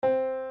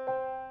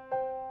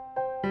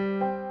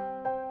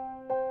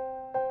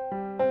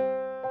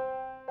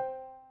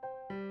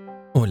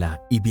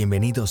Hola y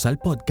bienvenidos al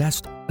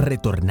podcast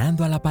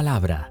Retornando a la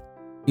Palabra.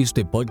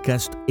 Este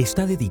podcast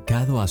está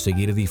dedicado a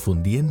seguir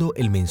difundiendo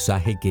el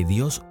mensaje que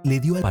Dios le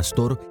dio al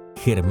pastor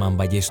Germán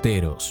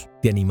Ballesteros.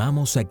 Te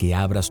animamos a que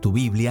abras tu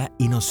Biblia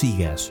y nos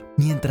sigas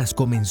mientras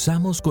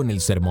comenzamos con el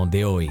sermón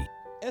de hoy.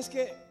 Es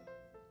que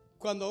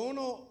cuando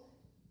uno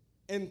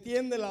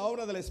entiende la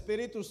obra del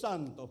Espíritu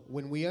Santo,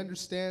 when we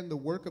understand the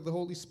work of the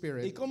Holy y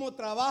Spirit cómo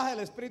trabaja el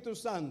Espíritu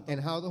Santo,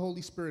 and how the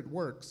Holy Spirit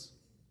works,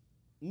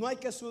 no hay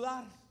que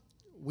sudar.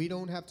 we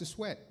don't have to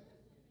sweat.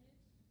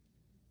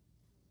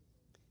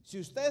 Si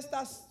usted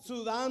está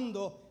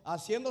sudando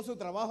haciendo su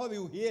trabajo de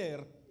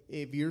ujier,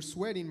 If you're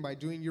sweating by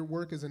doing your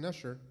work as an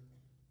usher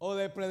o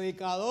de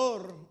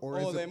predicador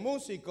or o as de a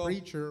músico,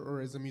 preacher or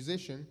as a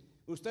musician,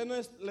 usted no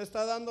le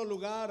está dando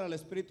lugar al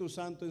Espíritu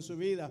Santo en su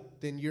vida.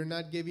 then you're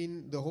not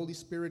giving the Holy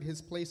Spirit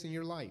His place in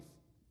your life.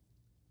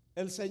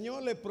 El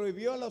Señor le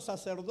prohibió a los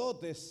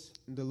sacerdotes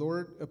The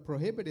Lord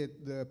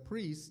prohibited the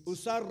priests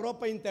usar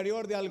ropa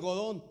interior de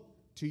algodón,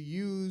 to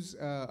use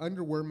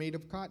underwear made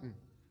of cotton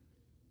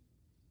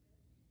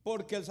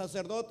porque el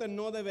sacerdote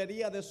no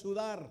debería de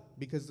sudar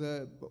because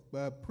the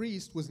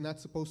priest was not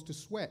supposed to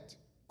sweat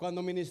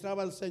cuando ministraba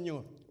al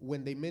Señor.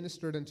 when they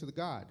ministered unto the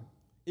God.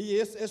 Y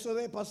eso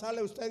debe pasarle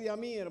a usted y a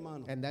mí,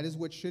 hermano. And that is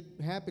what should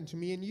happen to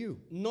me and you.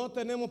 No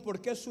tenemos por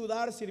qué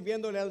sudar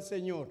sirviéndole al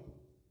Señor.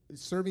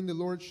 Serving the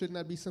Lord should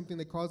not be something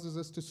that causes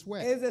us to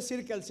sweat. Es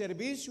decir, que el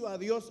servicio a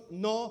Dios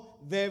no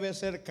debe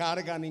ser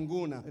carga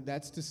ninguna.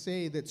 That's to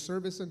say that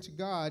service unto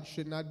God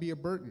should not be a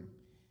burden.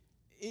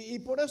 Y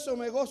por eso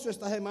me gozo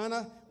esta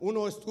semana.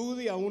 Uno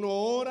estudia, uno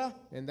ora,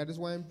 And that is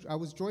why I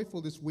was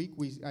joyful this week.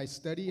 I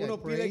study, I uno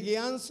pide pray.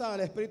 guianza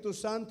al Espíritu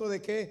Santo de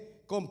qué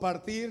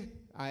compartir.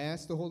 I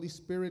ask the Holy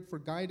Spirit for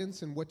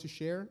guidance and what to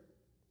share.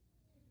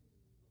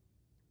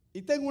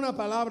 Y tengo una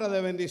palabra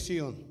de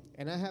bendición.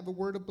 And I have a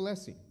word of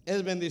blessing.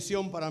 Es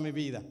bendición para mi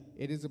vida.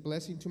 It is a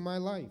blessing to my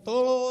life.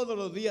 Todos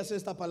los días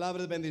esta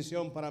palabra es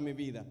bendición para mi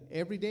vida.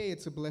 Every day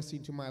it's a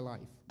blessing to my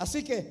life.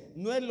 Así que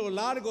no es lo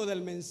largo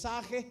del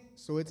mensaje,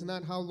 So it's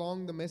not how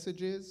long the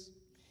message is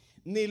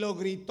ni lo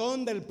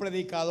gritón del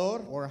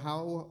predicador. or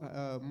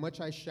how much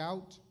I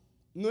shout.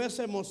 No es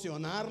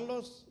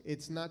emocionarlos,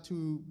 It's not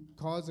to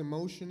cause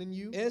emotion in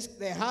you. es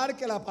dejar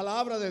que la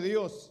palabra de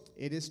Dios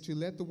It is to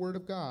let the word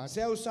of God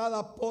sea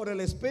usada por el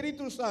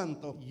Espíritu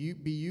Santo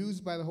be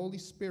used by the Holy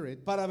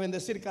Spirit para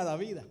bendecir cada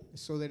vida.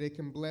 so that it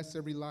can bless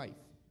every life.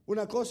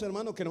 Una cosa,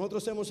 hermano, que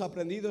nosotros hemos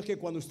aprendido es que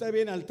cuando usted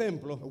viene al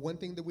templo, One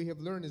thing that we have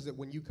learned is that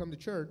when you come to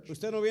church,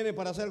 usted no viene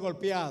para ser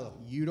golpeado.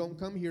 you don't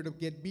come here to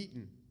get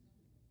beaten.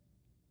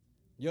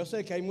 Yo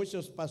sé que hay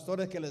muchos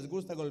pastores que les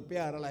gusta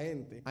golpear a la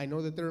gente. I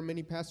know that there are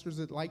many pastors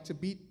that like to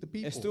beat the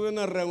people. Estuve en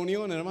una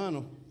reunión,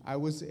 hermano, I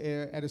was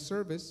at a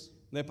service.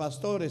 de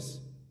pastores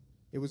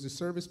It was a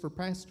service for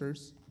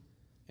pastors,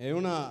 en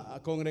una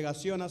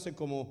congregación hace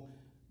como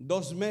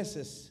 2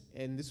 meses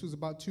and this was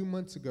about 2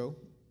 months ago,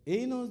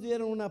 y nos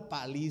dieron una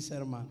paliza,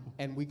 hermano.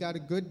 and we got a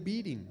good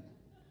beating.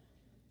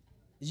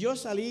 Yo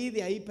salí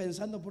de ahí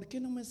pensando, ¿por qué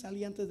no me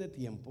salí antes de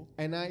tiempo?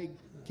 And I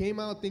came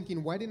out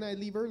thinking, why didn't I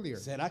leave earlier?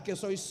 ¿Será que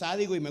soy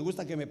sádico y me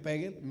gusta que me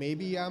peguen?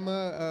 Maybe I'm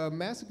a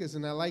masochist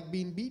and I like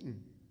being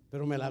beaten.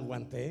 Pero me la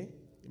aguanté.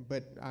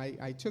 But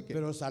I took it.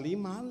 Pero salí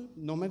mal,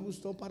 no me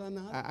gustó para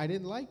nada. I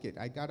didn't like it.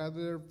 I got out of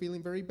there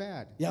feeling very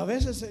bad. Y a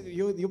veces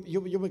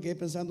yo me quedé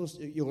pensando,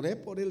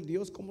 lloré por el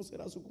Dios, ¿cómo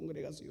será su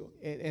congregación?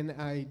 And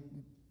I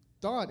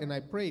thought and I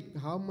prayed,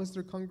 how must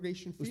their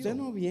congregation feel? Usted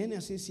no viene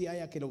así si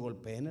haya que lo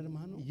golpeen,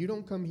 hermano. You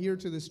don't come here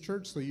to this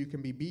church so you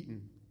can be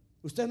beaten.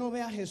 Usted no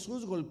ve a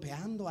Jesús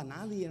golpeando a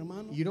nadie,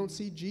 hermano. You don't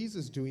see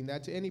Jesus doing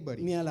that to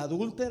anybody. Ni a la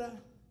adúltera,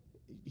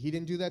 He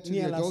didn't do that to ni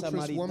the a la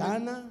adulterous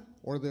woman samaritana,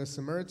 or the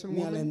Samaritan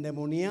ni al woman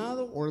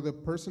endemoniado, or the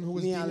person who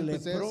was ni al demon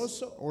possessed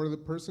leproso. or the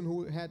person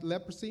who had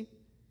leprosy.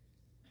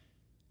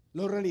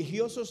 Los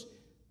religiosos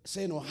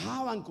se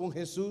enojaban con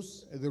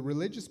Jesús The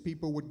religious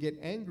people would get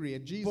angry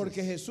at Jesus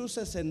porque Jesús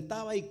se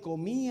sentaba y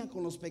comía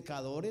con los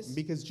pecadores.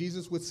 because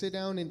Jesus would sit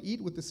down and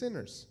eat with the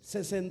sinners. Se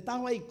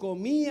sentaba y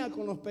comía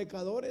con los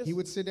pecadores. He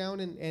would sit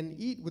down and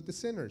eat with the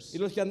sinners. Y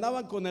los que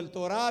andaban con el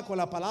Torá, con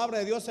la palabra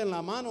de Dios en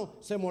la mano,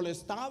 se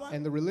molestaban.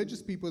 And the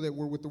religious people that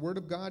were with the word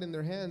of God in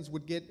their hands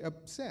would get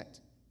upset.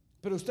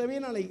 Pero usted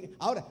viene a la iglesia.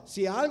 Ahora,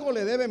 si algo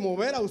le debe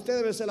mover a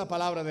usted, debe ser la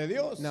palabra de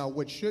Dios. Now,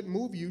 what should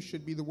move you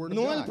should be the word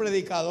No of el God,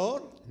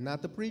 predicador.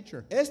 not the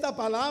preacher. Esta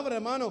palabra,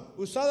 hermano,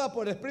 usada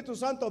por el Espíritu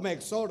Santo, me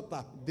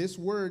exhorta, This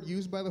word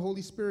used by the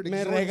Holy Spirit me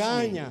exhorts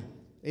regaña,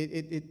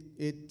 me.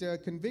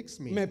 It convicts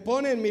me. me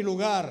pone en mi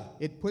lugar.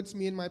 It puts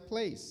me in my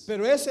place.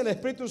 Pero es el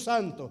Espíritu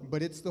Santo.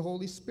 But it's the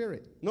Holy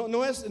Spirit.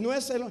 No es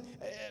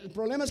el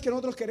problema es que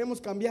nosotros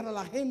queremos cambiar a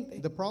la gente.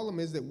 The problem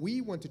is that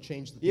we want to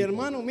change the Y people.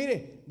 hermano,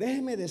 mire,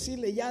 déjeme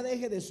decirle, ya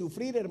deje de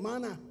sufrir,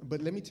 hermana.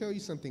 But let me tell you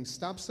something.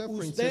 Stop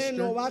suffering, Usted sister.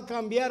 no va a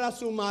cambiar a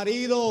su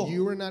marido.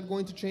 You are not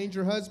going to change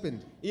your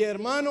husband. Y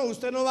hermano,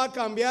 usted no va a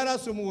cambiar a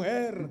su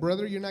mujer.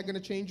 Brother, you're not going to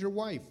change your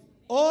wife.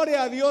 Ore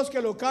a Dios que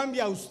lo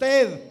cambie a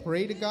usted.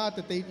 Pray to God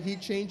that He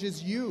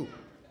changes you.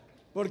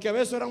 Porque a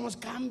veces oramos,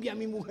 cambia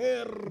mi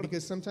mujer.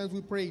 Because sometimes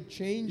we pray,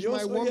 change Yo my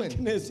soy el que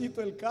woman. necesito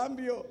el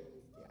cambio.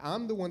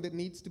 I'm the one that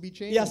needs to be Y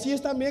changed. así es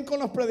también con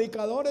los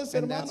predicadores,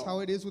 And that's hermano. how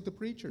it is with the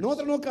preachers.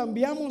 Nosotros no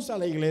cambiamos a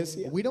la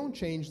iglesia. We don't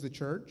change the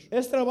church.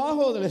 Es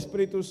trabajo del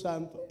Espíritu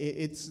Santo.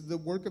 It's the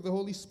work of the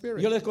Holy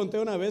Spirit. Yo les conté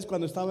una vez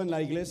cuando estaba en la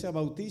iglesia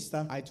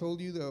bautista. I told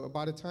you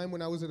about a time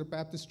when I was at a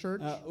Baptist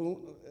church.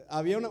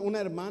 Había una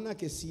hermana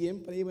que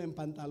siempre iba en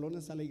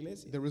pantalones a la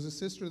iglesia. There was a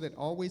sister that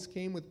always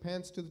came with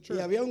pants to the Y church.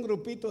 había un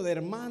grupito de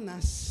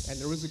hermanas And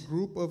there was a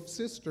group of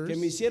sisters. que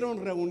me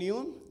hicieron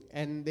reunión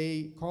And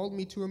they called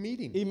me to a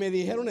meeting. y me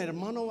dijeron,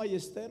 hermano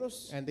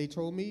Ballesteros, And they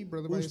told me,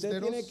 Brother usted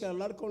tiene Ballesteros, que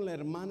hablar con la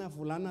hermana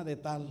fulana de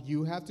tal.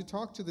 you have to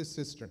talk to this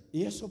sister.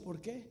 ¿Y eso por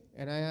qué?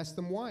 And I asked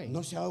them why.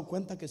 ¿No se ha dado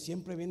cuenta que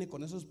siempre viene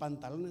con esos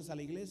pantalones a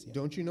la iglesia?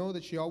 Don't you know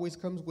that she always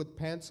comes with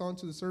pants on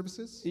to the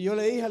services? Y yo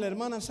le dije a la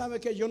hermana, ¿sabe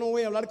qué? Yo no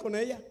voy a hablar con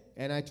ella.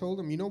 And I told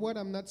them, you know what?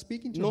 I'm not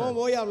speaking to No her.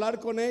 voy a hablar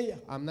con ella.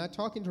 I'm not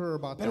talking to her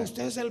about Pero that.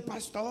 usted es el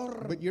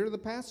pastor. But you're the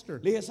pastor.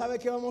 Le dije, ¿sabe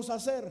qué vamos a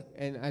hacer?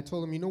 And I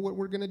told them, you know what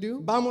we're going to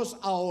do? Vamos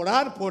a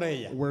orar por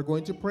ella. We're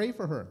going to pray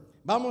for her.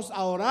 Vamos a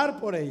orar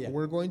por ella.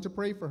 We're going to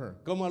pray for her.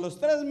 Como a los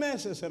 3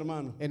 meses,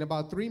 hermano, In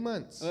about 3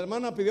 months, la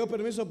hermana pidió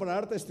permiso para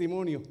dar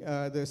testimonio.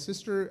 the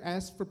sister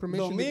asked for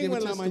permission to Domingo give a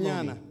en la testimony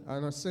mañana.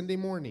 on a Sunday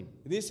morning.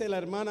 Dice la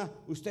hermana,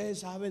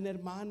 ustedes saben,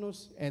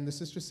 hermanos, And the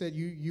sister said,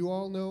 you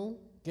all know,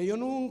 que yo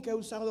nunca he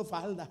usado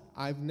falda.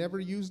 I've never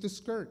used a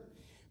skirt.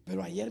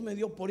 Pero ayer me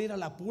dio por ir a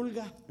la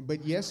pulga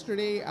But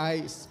yesterday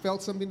I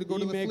felt something to go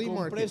y to the me flea compré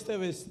market. este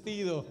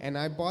vestido. And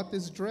I bought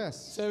this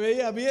dress. Se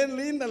veía bien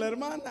linda la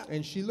hermana.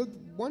 And she looked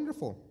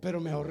wonderful.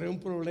 Pero me ahorré un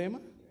problema.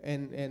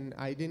 And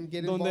I didn't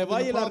get Donde involved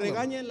vaya in y a la problem.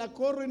 regañen, la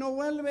corro y no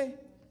vuelve.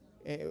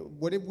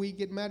 What if we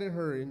get mad at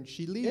her and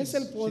she leaves? Es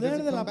el She poder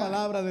doesn't de la come back.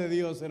 palabra de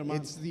Dios, hermano.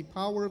 It's the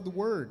power of the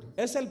word.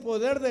 Es el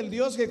poder del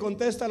Dios que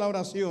contesta la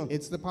oración.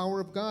 It's the power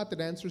of God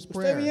that answers Usted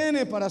prayer.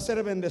 viene para ser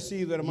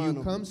bendecido, You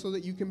hermano. come so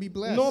that you can be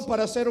blessed. No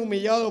para ser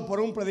humillado por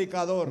un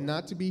predicador.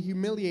 Not to be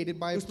humiliated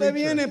by a Usted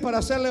preacher. viene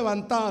para ser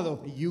levantado.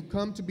 You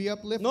come to be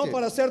uplifted. No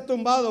para ser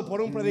tumbado por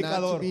un Not to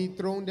predicador. be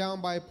thrown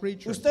down by a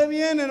preacher. Usted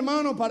viene,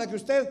 hermano, para que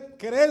usted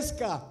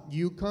crezca.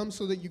 You come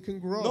so that you can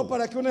grow. No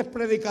para que un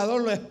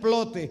predicador lo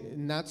explote.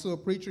 Not so a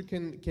preacher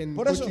can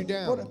Por put eso, you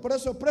down. por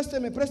eso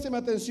présteme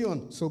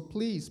atención. So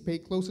please pay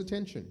close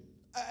attention.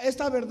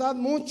 Esta verdad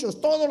muchos,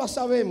 todos la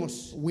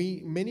sabemos.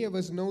 Many of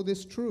us know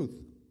this truth.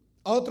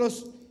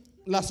 Otros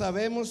la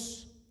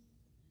sabemos,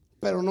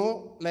 pero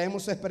no la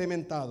hemos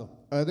experimentado.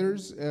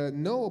 Others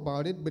know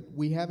about it, but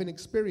we haven't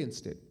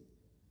experienced it.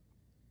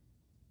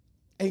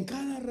 En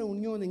cada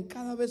reunión, en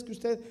cada vez que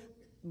usted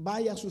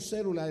vaya a su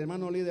célula,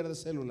 hermano líder de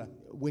célula,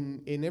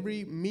 When in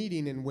every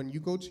meeting and when you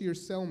go to your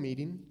cell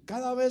meeting,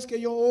 cada vez que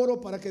yo oro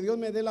para que Dios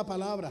me dé la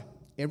palabra,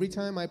 every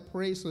time I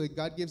pray so that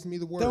God gives me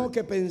the tengo word,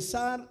 que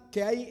pensar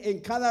que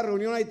en cada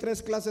reunión hay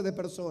 3 clases de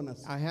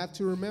personas. I have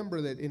to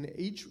remember that in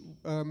each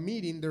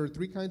meeting there are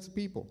 3 kinds of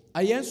people.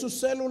 Allá en su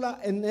célula,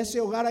 en ese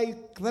hogar hay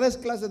 3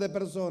 clases de In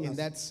personas.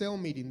 that cell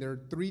meeting there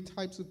are 3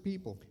 types of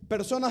people.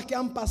 Personas que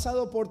han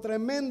pasado por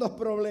tremendos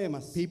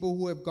problemas. People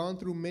who have gone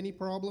through many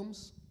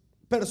problems,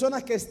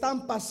 Personas que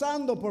están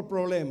pasando por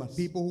problemas.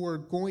 people who are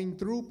going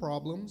through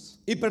problems,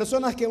 Y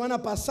personas que van a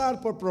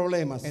pasar por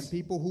problemas. and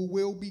people who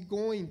will be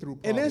going through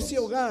En problems. ese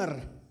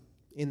hogar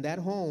In that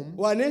home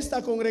o en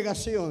esta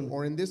congregación,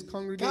 or in this cada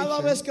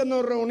congregation, vez que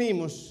nos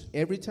reunimos,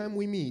 every time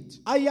we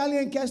meet, hay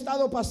alguien que ha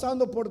estado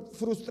pasando por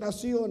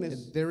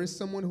frustraciones. there is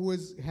someone who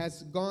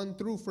has gone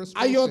through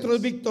Hay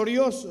otros frustrations.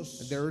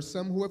 victoriosos. There are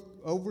some who have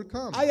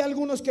overcome. Hay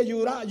algunos que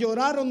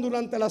lloraron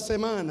durante la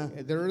semana.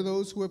 There are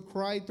those who have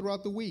cried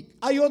throughout the week.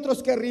 Hay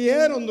otros que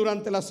rieron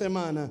durante la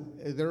semana.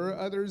 There are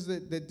others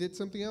that did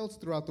something else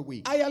throughout the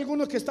week. Hay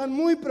algunos que están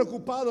muy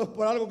preocupados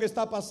por algo que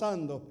está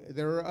pasando.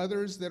 There are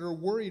others that are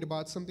worried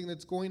about something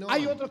that's going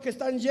Hay on. otros que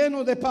están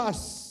llenos de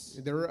paz.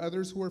 There are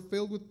others who are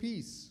filled with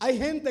peace. Hay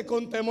gente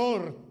con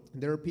temor.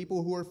 There are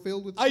people who are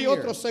filled with Hay fear.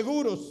 otros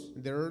seguros.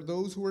 There are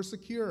those who are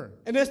secure.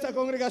 En esta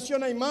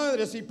congregación hay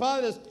madres y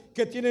padres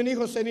que tienen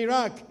hijos en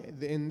Irak.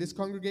 In this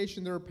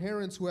congregation, there are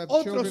parents who have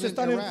Otros children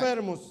están in Iraq.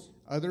 enfermos.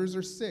 Others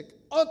are sick.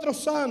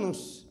 Otros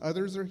sanos.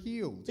 Others are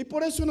healed. Y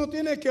por eso uno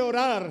tiene que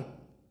orar.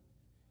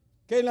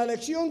 Que en la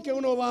lección que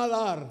uno va a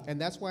dar, And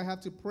that's why I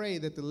have to pray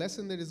that the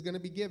lesson that is going to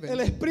be el given,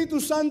 Espíritu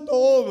Santo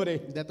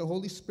obre that the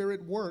Holy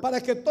Spirit work para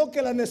que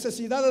toque las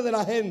necesidades de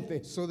la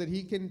gente. so that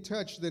He can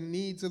touch the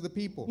needs of the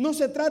people. No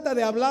se trata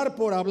de hablar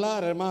por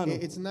hablar, hermano.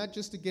 It's not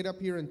just to get up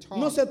here and talk.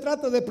 No se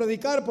trata de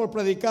predicar por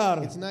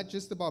predicar. It's not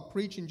just about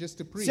preaching just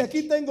to preach. Si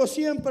aquí tengo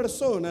 100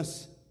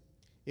 personas,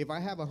 If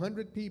I have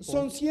 100 people,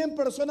 son 100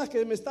 personas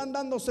que me están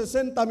dando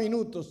 60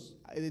 minutos.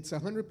 it's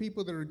 100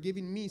 people that are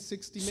giving me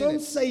 60 Son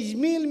minutes.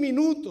 6,000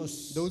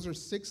 minutos. Those are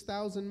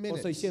 6,000 O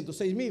minutes. 600,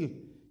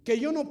 6,000. Que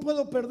yo no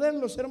puedo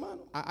perderlos,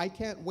 hermano. I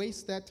can't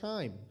waste that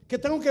time. Que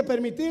tengo que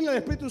permitirle al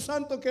Espíritu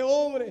Santo que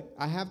obre.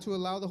 I have to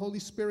allow the Holy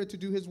Spirit to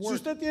do His Si work.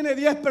 usted tiene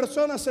 10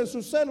 personas en su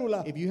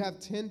célula If you have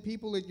 10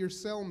 people at your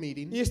cell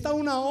meeting y está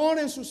 1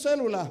 hora en su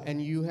célula,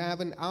 and you have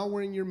an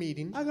hour in your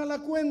meeting, haga la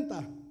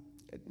cuenta.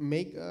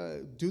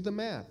 do the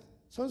math.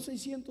 Son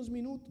 600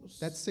 minutos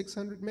That's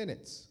 600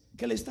 minutes.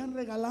 que le están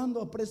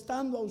regalando,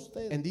 prestando a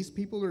usted. And these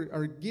people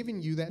are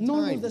giving you that No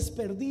los time.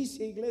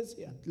 desperdicie,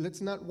 iglesia. Let's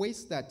not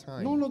waste that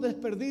time. No lo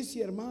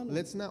desperdicie, hermano.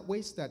 Let's not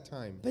waste that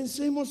time.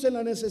 Pensemos en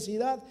la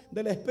necesidad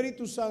del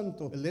Espíritu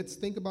Santo Let's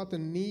think about the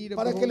need of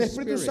para the que el Holy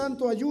Espíritu Spirit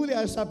Santo ayude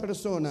a esa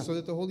persona. so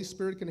that the Holy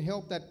Spirit can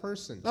help that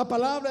person. La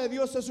palabra de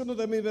Dios es uno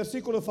de mis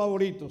versículos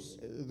favoritos.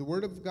 The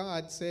Word of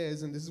God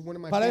says, and this is one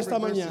of my Para favorite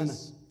esta mañana.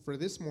 verses for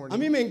this A morning.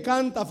 mí me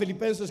encanta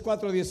Filipenses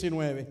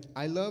 4:19.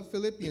 I love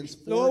Philippians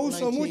Lo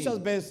uso 4:19. muchas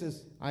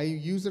veces. I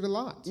use it a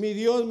lot. Mi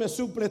Dios me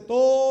suple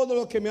todo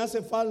lo que me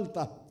hace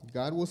falta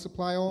God will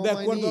supply all de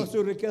my acuerdo a needs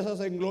sus riquezas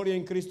en gloria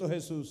en Cristo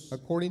Jesús.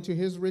 according to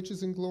His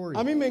riches and glory.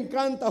 A mí me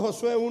encanta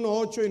Josué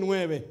 1:8 y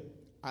 9.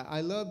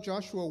 I love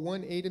Joshua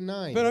 1:8 and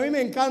 9. Pero a mí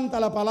me encanta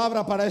la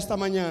palabra para esta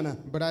mañana.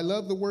 But I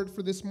love the word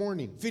for this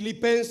morning.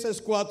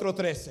 Filipenses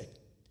 4:13.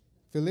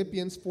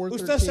 Philippians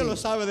Usted se lo 4:13.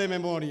 sabe de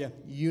memoria.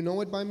 You know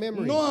it by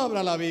memory. No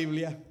abra la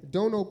Biblia.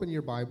 Don't open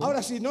your Bible.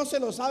 Ahora, si no se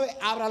lo sabe,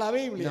 abra la Now,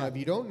 Biblia. if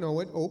you don't know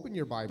it, open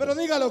your Bible. Pero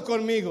dígalo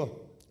conmigo.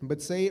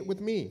 But say it with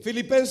me.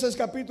 Filipenses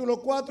capítulo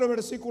 4,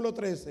 versículo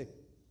 13.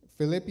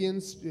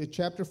 Philippians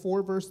chapter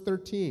 4, verse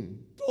 13.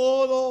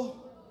 Todo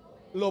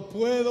lo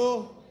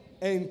puedo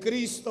en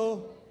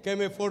Cristo que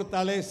me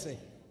fortalece.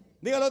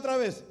 Dígalo otra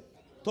vez.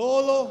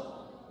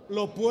 Todo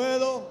lo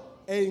puedo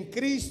en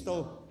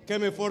Cristo que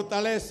me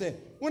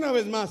fortalece. Una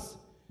vez más.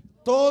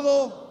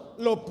 Todo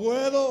lo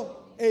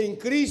puedo en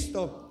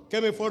Cristo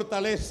que me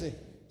fortalece.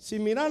 Si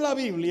mirar la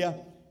Biblia,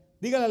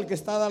 dígale al que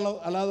está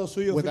al lado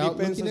suyo, Without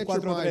looking Filipenses at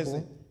your 4:13.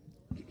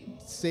 Bible,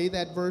 say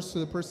that verse to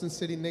the person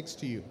sitting next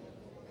to you.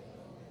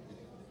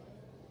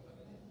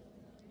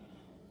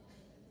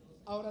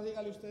 Ahora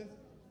dígale usted.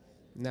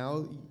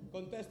 Now,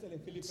 Contéstele,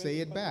 Filipenses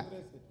Say it back.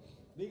 4:13.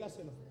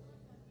 Dígaselo.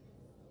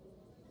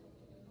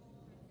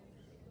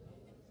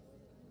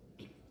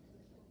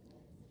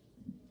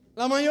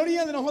 La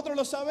mayoría de nosotros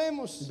lo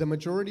sabemos, the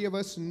majority of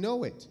us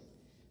know it,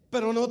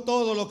 pero no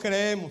todos lo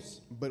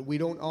creemos. but we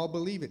don't all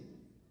believe it.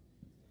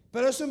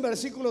 Pero es un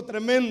versículo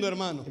tremendo,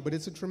 hermano. But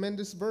it's a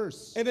tremendous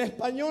verse. En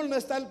español no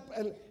está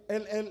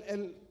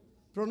el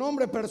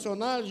pronombre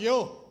personal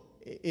yo.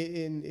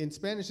 In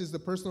Spanish is the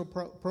personal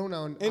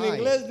pronoun En I.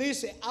 inglés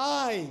dice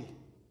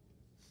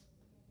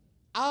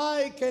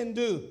I can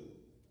do.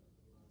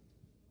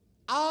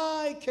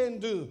 I can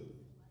do.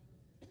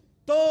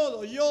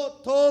 Todo, yo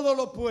todo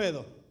lo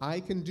puedo. I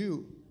can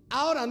do.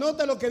 Ahora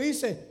note lo que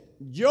dice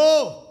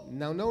yo.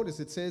 Now notice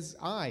it says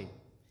I.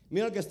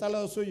 Mira el que está al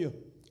lado suyo.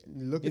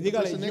 Look Y at the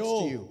dígale, person next yo.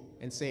 to you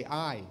and say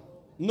I.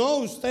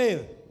 No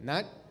usted.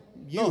 Not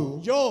you. No,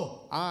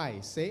 yo. I.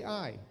 Say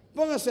I.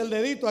 Póngase el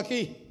dedito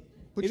aquí.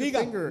 Put Y your diga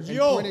finger and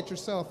yo. point at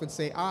yourself and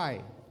say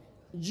I.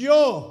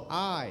 Yo.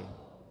 I.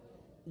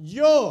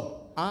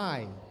 Yo.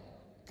 I.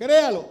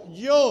 Créalo.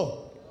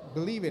 Yo.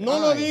 Believe it. No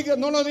lo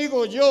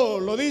digo yo,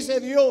 lo dice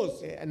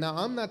Dios Now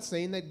I'm not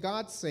saying that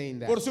God's saying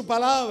that por su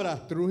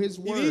palabra. through His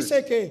Y word.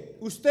 dice que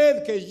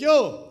usted, que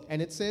yo,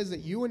 And it says that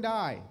you and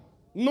I,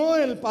 no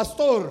el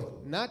pastor,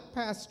 not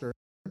pastor,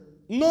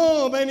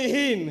 no Benny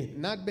Hinn,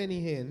 not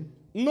Benny Hinn,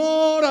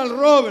 no Oral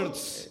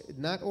Roberts,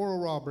 not Oral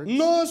Roberts,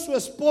 no su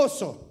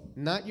esposo,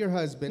 not your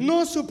husband,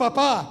 no su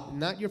papá,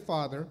 not your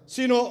father,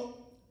 sino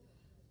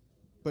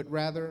but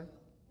rather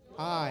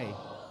I.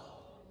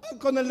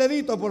 con el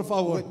dedito, por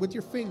favor. With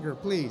your finger,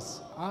 please.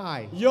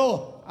 I.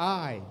 Yo,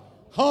 I.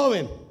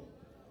 joven,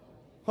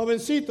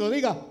 jovencito,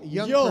 diga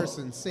Young yo.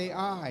 person, say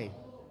I.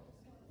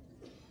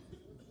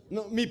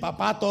 No, mi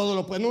papá todo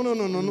lo puede. No,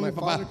 My mi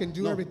father papá. can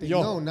do No, everything.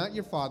 yo, No, not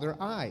your father.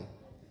 I.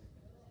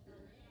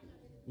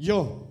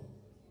 yo.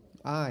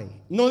 I.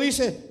 No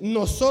dice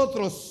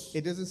nosotros.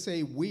 It doesn't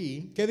say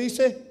we. ¿Qué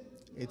dice?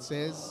 It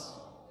says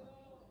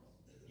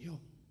Yo.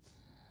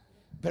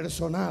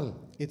 Personal.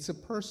 it's a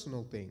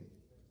personal thing.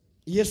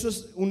 Y eso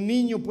es, un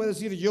niño puede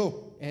decir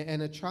yo.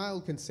 And a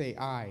child can say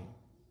I.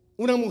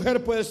 Una mujer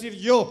puede decir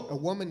yo. A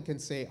woman can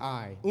say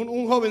I. Un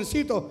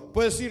jovencito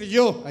puede decir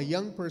yo. A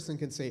young person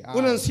can say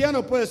Un I.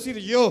 anciano puede decir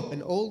yo.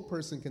 An old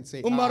person can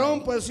say Un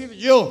varón I. puede decir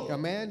yo. A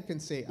man can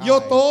say Yo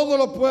I. todo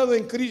lo puedo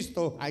en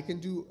Cristo. I can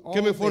do all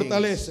que me things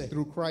fortalece.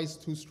 through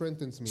Christ who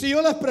strengthens me. Si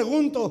yo les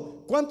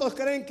pregunto, ¿cuántos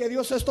creen que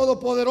Dios es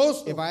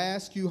todopoderoso? If I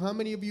ask you, how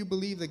many of you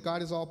believe that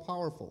God is all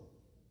powerful?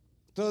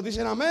 Todos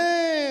dicen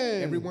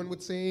amén. Everyone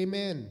would say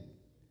amen.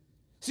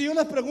 Si yo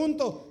les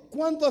pregunto,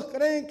 ¿cuántos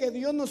creen que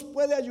Dios nos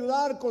puede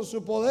ayudar con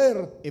su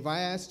poder? If I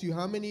asked you,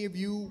 how many of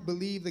you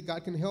believe that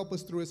God can help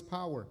us through His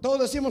power?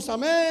 Todos decimos We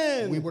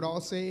amén. would all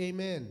say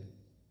amen.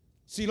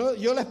 Si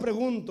yo les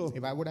pregunto,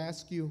 If I would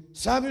ask you,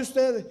 ¿sabe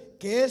usted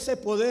que ese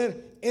poder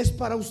es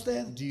para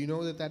usted? do you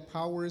know that that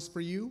power is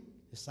for you?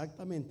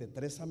 Exactamente,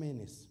 3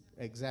 amenes.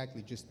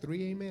 Exactly, just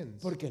 3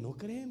 amens. Porque no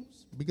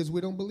creemos. Because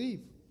we don't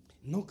believe.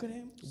 No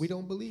creemos. We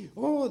don't believe.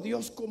 Oh,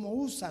 Dios cómo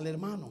usa al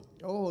hermano.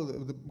 Oh,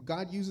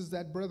 God uses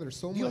that brother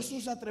so Dios much.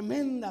 usa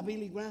tremenda a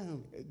Billy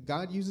Graham.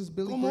 God uses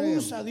Billy ¿Cómo Graham.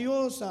 usa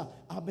Dios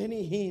a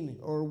Benny Hinn?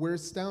 Or we're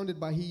astounded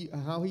by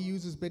how he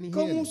uses Benny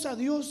 ¿Cómo Hinn. usa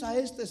Dios a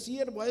este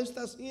siervo, a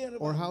esta sierva?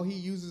 Or how he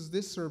uses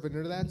this servant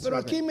or that Pero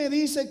servant. aquí me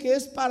dice que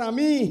es para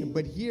mí,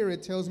 But here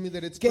it tells me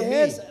that it's que for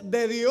es me.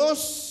 de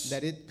Dios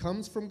That it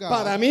comes from God.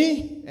 para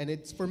mí, And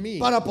it's for me.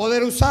 para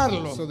poder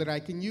usarlo. So that I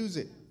can use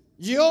it.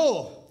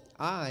 Yo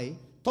I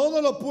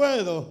todo lo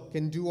puedo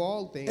can do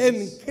all en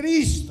things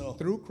Cristo.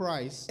 through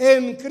Christ.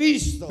 En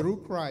Cristo.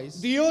 Through Christ.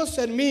 Dios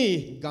en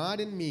mí God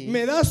in me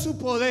me da su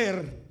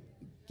poder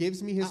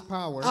gives me his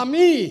power. a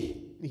mí.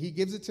 He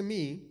gives it to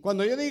me.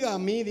 Cuando yo diga a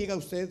mí, diga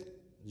usted,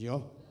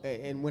 yo.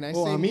 And when I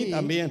O say a mí me,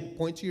 también.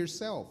 point to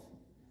yourself.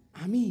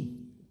 A mí.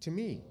 To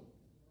me.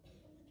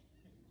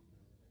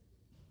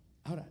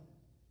 Ahora,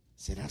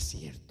 ¿será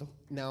cierto?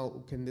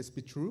 Now, can this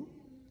be true?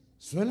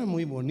 Suena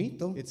muy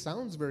bonito. It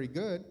sounds very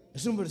good.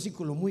 Es un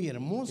versículo muy It's a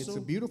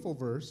hermoso. beautiful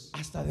verse.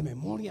 Hasta de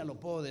memoria lo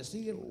puedo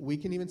decir. We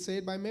can even say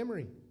it by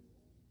memory.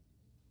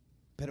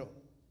 Pero,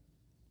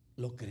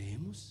 ¿lo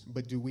creemos?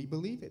 But do we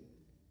believe it?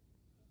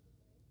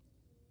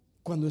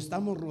 Cuando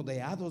estamos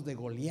rodeados de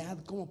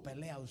Goliat, ¿cómo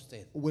pelea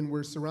usted? When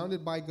we're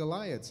surrounded by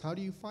Goliaths, how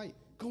do you fight?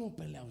 ¿Cómo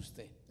pelea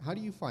usted? How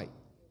do you fight?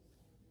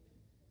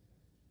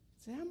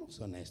 Seamos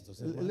honestos,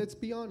 hermano. Let's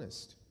be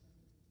honest.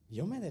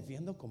 Yo me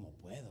defiendo como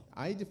puedo,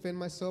 I defend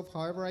myself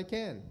however I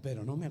can,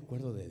 pero no me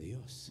acuerdo de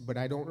Dios. but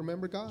I don't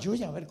remember God. Yo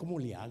ya a ver cómo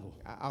le hago.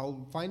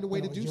 I'll find a way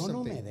to Pero do yo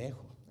no me something.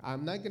 dejo.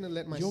 I'm not going to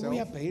let Yo voy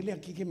a myself. pedirle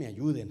aquí que me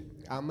ayuden.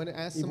 I'm going to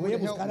ask Y someone voy a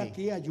to help buscar me.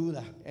 aquí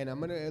ayuda. And I'm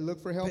going to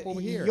look for help over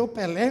Y here. yo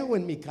peleo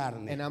en mi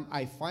carne. And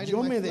I fight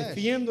Yo in me my flesh.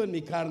 defiendo en mi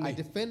I carne.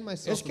 defend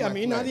myself Es que in a my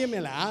mí flesh. nadie me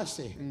la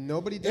hace.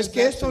 Nobody Es does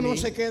que that esto to no me.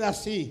 se queda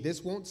así.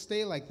 This won't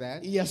stay like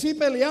that. Y así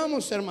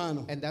peleamos,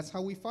 hermano. And that's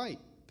how we fight.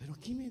 Pero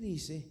aquí me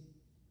dice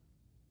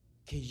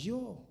que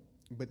yo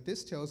But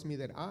this tells me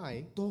that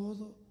I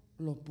todo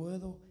lo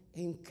puedo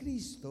en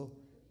Cristo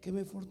que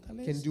me can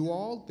fortalece. do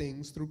all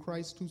things through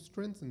Christ who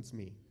strengthens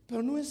me.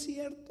 Pero no es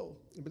cierto.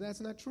 But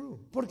that's not true.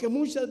 Porque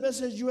muchas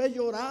veces yo he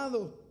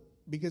llorado.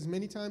 Because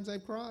many times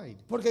I've cried.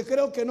 Porque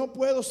creo que no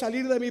puedo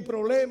salir de mi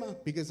problema.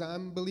 Because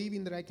I'm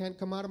believing that I can't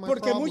come out of my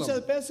Porque problem.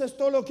 muchas veces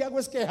todo lo que hago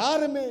es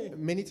quejarme.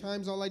 Many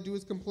times all I do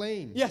is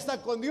complain. Y hasta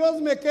con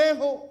Dios me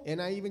quejo. And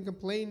I even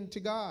complain to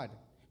God.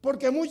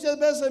 Porque muchas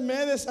veces me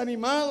he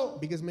desanimado.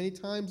 Because many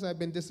times I've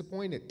been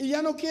disappointed. Y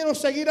ya no quiero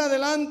seguir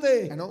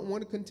adelante. I don't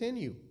want to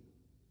continue.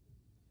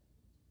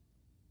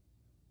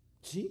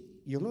 Sí,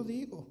 yo lo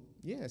digo.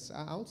 Yes,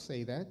 I'll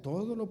say that.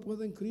 Todo lo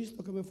puedo en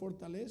Cristo que me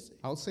fortalece.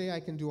 I'll say I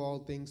can do all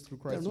things through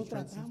Pero Christ no who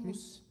strengthens me.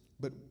 tratamos.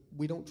 But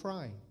we don't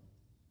try.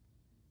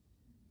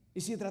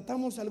 Y si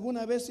tratamos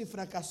alguna vez y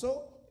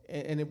fracasó,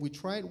 And if we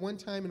try it one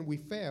time and we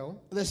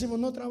fail, decimos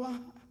no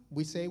trabaja.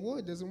 we say, well,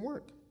 it doesn't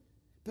work.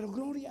 Pero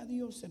gloria a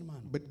Dios, hermano,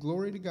 But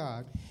glory to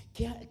God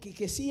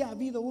que sí ha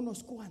habido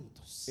unos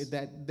cuantos.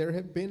 that there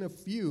have been a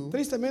few,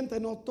 Tristemente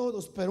no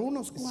todos, pero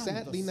unos cuantos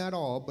sadly not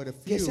all, but a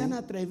que se han few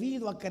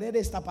atrevido a creer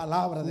esta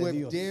palabra who de have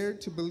Dios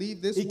dared to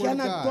believe this y que word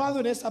han of actuado God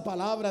en esa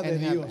palabra de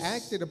and have Dios.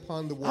 acted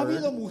upon the Ha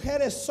habido word.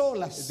 mujeres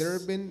solas There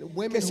have been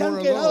women que se who han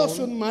are quedado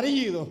sin alone.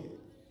 marido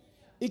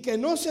y que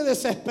no se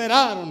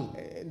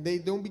desesperaron They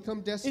don't become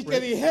y que desperate.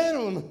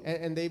 dijeron,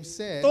 And they've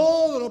said,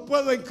 todo lo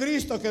puedo en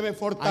Cristo que me I can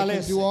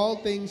fortalece. do all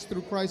things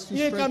through Christ who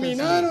Y strengthens me.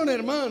 caminaron,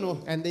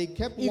 hermano, And they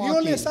kept y Dios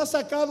walking. les ha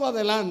sacado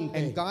adelante.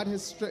 And God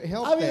has Ha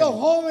helped habido them.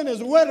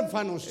 jóvenes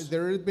huérfanos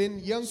There have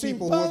been young sin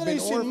people who have padre y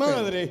been sin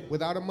madre, orphaned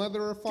without a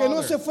mother or que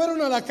no se father.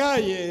 fueron a la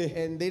calle,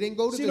 And they didn't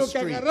go to the sino que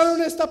streets.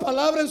 agarraron esta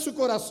palabra en su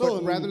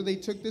corazón. But rather they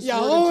took this Y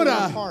word into their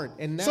ahora heart.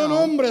 And son now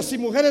hombres y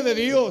mujeres de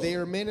Dios they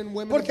are men and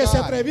women porque of se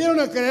God. atrevieron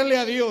a creerle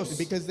a Dios.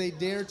 Because they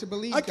dare to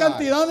believe Hay God.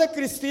 cantidad de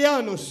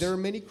cristianos There are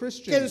many que en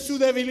Christians su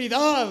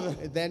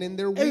debilidad, that in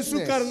their en su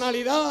weakness,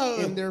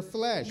 carnalidad, in their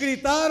flesh,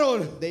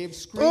 gritaron, they've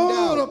screamed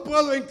todo out, lo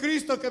puedo en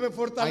Cristo que me I can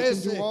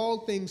fortalece. do all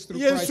things through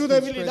Y en Christ su who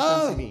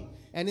debilidad strengthens me.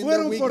 And in their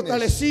fueron weakness,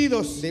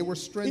 fortalecidos they were y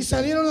strengthened.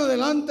 salieron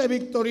adelante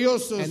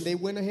victoriosos. And they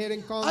went ahead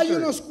and Hay conquered.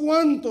 unos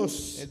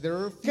cuantos There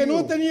are a que no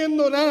few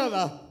teniendo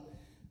nada,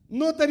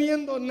 no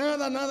teniendo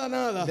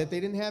nada, that they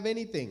didn't have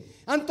anything.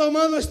 han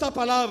tomado esta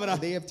palabra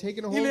They have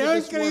taken a y hold le of han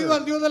this creído word.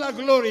 al Dios de la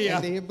gloria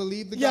And they have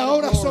believed the y God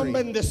ahora of son glory.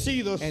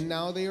 bendecidos And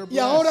now they are y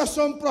ahora blessed.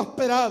 son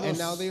prosperados. And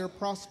now they are Ha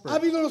prospered.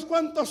 habido unos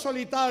cuantos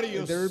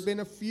solitarios There have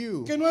been a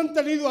few. que no han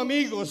tenido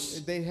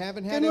amigos, They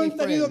haven't que had no any han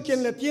tenido quien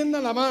friends. le tienda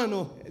la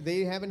mano,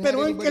 They haven't pero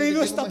had han anybody to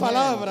creído give esta them a hand.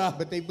 palabra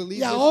But they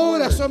believe y this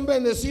ahora word. son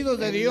bendecidos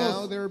de And Dios.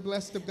 now they're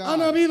blessed of Han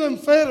God. habido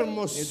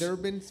enfermos There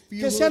have been few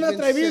que who se han have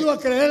been atrevido a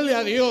sick, creerle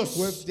a Dios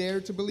who have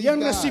dared to y believe han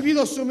God.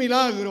 recibido su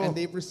milagro. And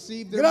they've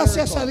received their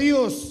Gracias miracle. a Dios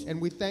And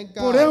we thank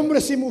por God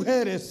hombres y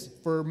mujeres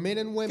for men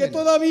and que women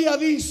todavía who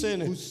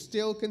dicen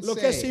still can lo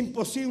que es say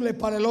imposible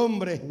para el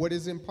hombre what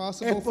is es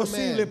impossible for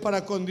posible man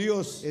para con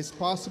Dios. is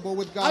possible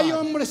with Hay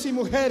God. hombres y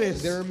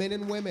mujeres There are men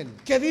and women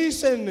que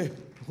dicen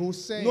who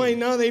say, no hay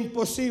nada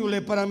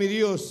imposible para mi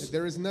Dios.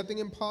 there is nothing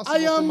impossible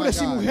Hay for my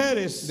hombres y God.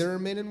 mujeres There are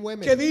men and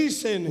women que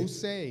dicen who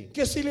say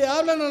que si le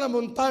hablan a la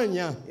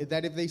montaña,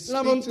 that if they speak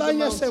la to the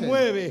montaña se mountain,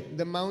 mueve,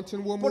 the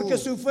mountain will porque move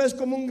su fe es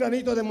como un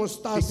granito de because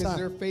mostaza.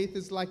 their faith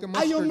is like a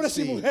Hay mustard hombres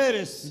y seed.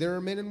 mujeres There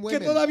are men and que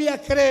women todavía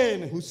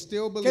creen who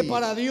still que believe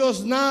para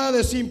Dios nada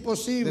es that there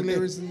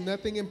imposible. is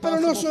nothing Pero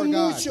impossible no for son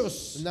God.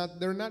 muchos.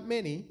 There are not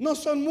many. No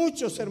son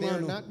muchos, There are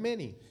hermano. not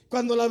many.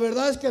 Cuando la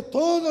verdad es que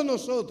todos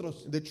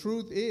nosotros The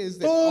truth is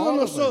that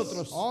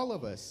Todos all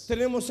of us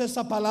tenemos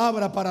esa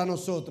palabra para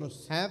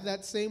nosotros, have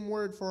that same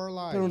word for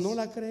our pero lives, no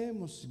la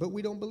creemos, but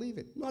we don't believe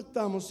it. no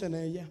actuamos en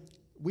ella.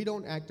 We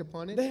don't act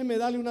upon it. Déjeme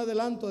darle un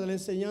adelanto de la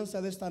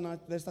enseñanza de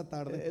esta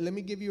tarde. Let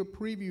me give you a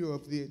preview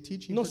of the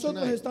teaching for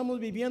Nosotros tonight. estamos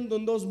viviendo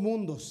en dos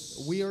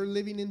mundos. We are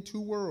living in two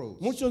worlds.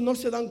 Muchos no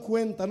se dan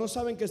cuenta, no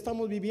saben que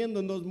estamos viviendo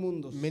en dos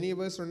mundos. Many of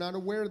us are not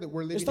aware that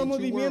we're living Estamos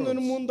in two viviendo en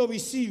un worlds. mundo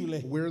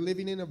visible We're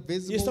living in a y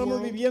visible estamos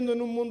world, viviendo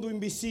en un mundo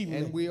invisible.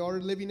 and we are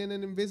living in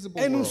an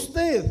invisible En world.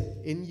 usted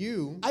In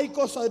you, hay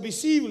cosas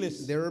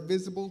visibles there are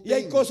visible y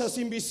hay things, cosas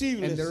and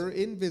invisibles. there are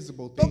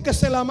invisible things.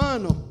 Tóquese la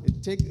mano.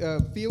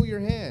 Feel your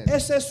hand.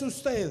 Ese es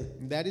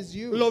usted. That is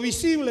you. Lo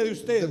visible de The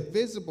usted.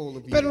 visible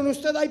of you. Pero en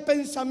usted hay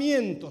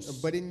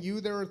pensamientos. But in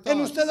you there are En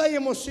thoughts. usted hay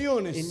In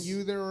emociones.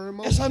 you there are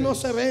emotions. Esas no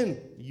se ven,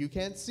 You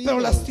can't see pero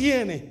las those,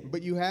 tiene.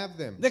 but you have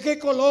them. ¿De qué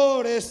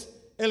color es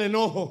el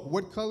enojo?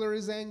 What color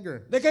is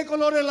anger? ¿De qué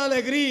color es la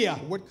alegría?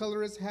 What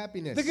color is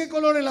happiness? ¿De qué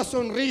color es la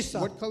sonrisa?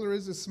 What color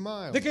is a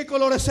smile? ¿De qué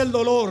color es el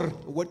dolor?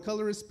 What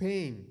color is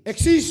pain?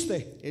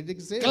 ¿Existe? It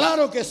exists.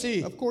 Claro que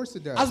sí. Of course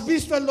it does. ¿Has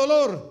visto el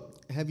dolor?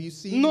 Have you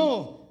seen?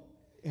 No,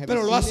 Have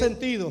pero you lo has seen it?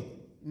 sentido.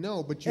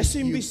 No, but Es you felt the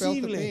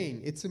invisible,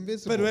 pain. It's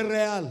invisible. pero es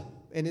real.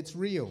 And it's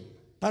real.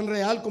 Tan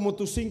real como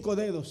tus 5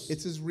 dedos.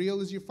 It's as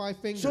real as your 5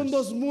 fingers. Son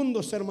dos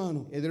mundos,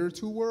 hermano. There are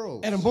two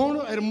worlds.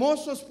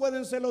 Hermosos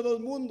pueden ser los dos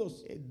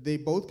mundos. They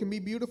both can be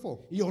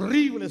beautiful, Y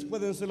horribles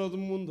pueden ser los dos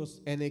mundos.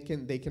 and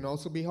they can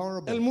also be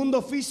horrible. El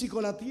mundo físico,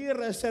 la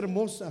tierra es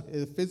hermosa,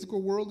 The physical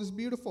world is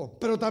beautiful,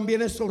 pero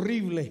también es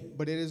horrible.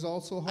 but it is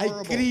also Hay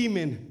horrible.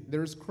 crimen,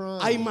 There is crime.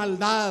 hay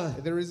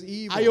maldad, There is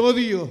evil. hay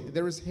odio,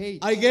 There is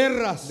hate. hay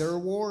guerras. There are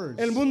wars.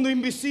 El mundo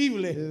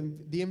invisible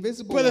The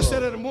invisible puede world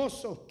ser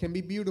hermoso. can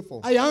be beautiful.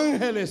 Hay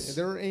ángeles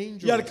There are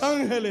angels y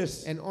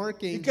arcángeles and y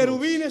archangels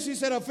querubines y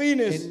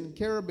serafines, and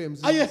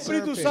cherubims hay and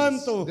Espíritu seraphims.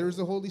 Santo, There is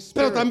the Holy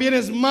pero Spirit, también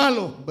es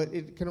malo. but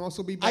it can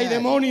also be Hay bad.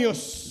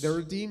 demonios. There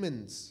are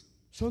demons.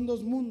 Son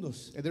dos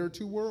mundos. There are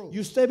two worlds. Y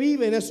usted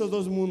vive en esos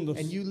dos mundos.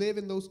 And you live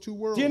in those two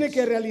worlds. Tiene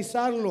que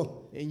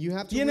realizarlo. And you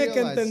have to Tiene que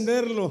realize,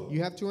 entenderlo.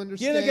 you have to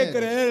understand. Tiene que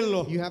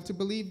creerlo. You have to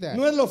believe that.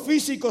 No es lo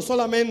físico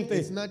solamente.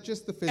 It's not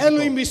just the Es lo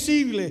physical.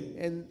 invisible.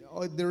 And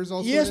there is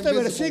also Y an este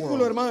invisible versículo,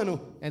 world.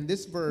 hermano, And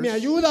this verse me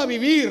ayuda a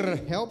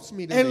vivir helps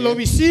me to en lo live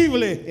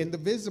visible, in the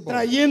visible,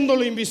 trayendo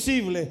lo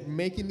invisible.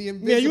 making the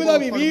Me invisible ayuda a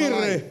part of my vivir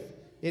life.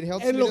 It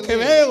helps en me lo to que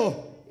live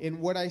veo,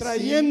 in what I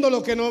trayendo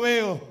lo que no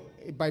veo.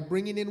 see by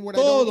bringing in what I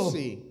Todo. don't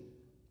see.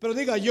 Pero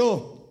diga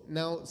yo,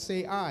 Now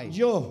say I.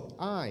 yo,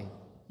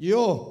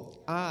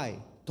 I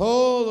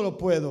todo lo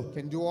puedo.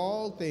 can do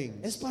all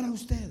things. Es para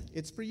usted,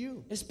 It's for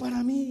you. es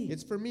para mí,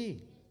 It's for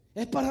me.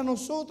 es para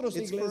nosotros,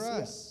 It's for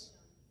iglesia. us.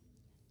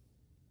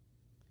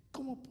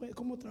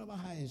 ¿Cómo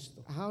trabaja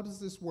esto? How does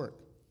this work?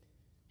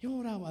 Yo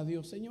oraba a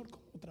Dios, Señor,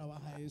 ¿cómo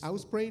trabaja I esto?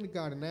 was praying to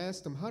God and I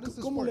asked him, how does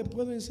this ¿Cómo le work?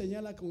 puedo enseñar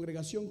a la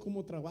congregación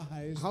cómo trabaja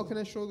How esto? can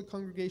I show the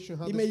congregation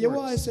how Y me this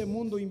llevó a works? ese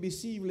mundo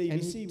invisible y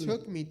And he visible,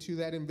 took me to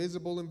that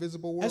invisible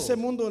a ese world,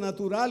 mundo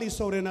natural y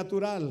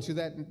sobrenatural, to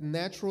that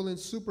natural and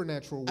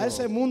supernatural a ese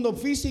world, mundo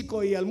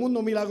físico y al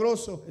mundo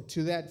milagroso.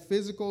 to that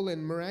physical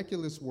and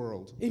miraculous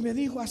world. Y me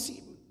dijo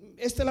así,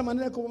 esta es la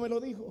manera como me lo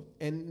dijo.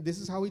 And this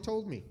is how he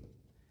told me.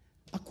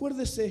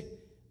 Acuérdese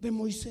de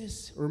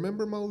Moisés.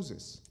 Remember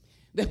Moses.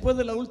 Después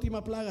de la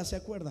última plaga, ¿se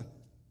acuerdan?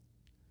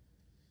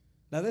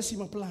 La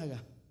 10ª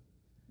plaga.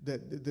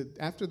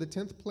 After the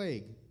 10th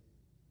plague,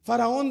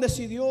 Faraón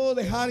decidió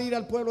dejar ir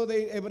al pueblo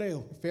de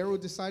hebreo. Pharaoh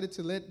decided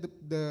to let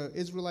the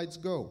Israelites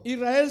go.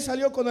 Israel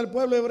salió con el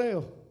pueblo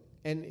hebreo.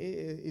 And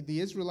the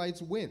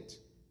Israelites went.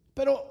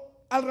 Pero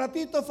al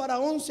ratito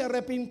Faraón se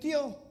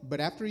arrepintió. But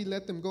after he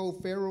let them go,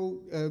 Pharaoh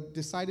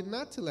decided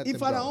not to let Y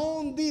them go.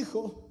 Faraón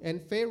dijo, And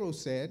Pharaoh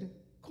said,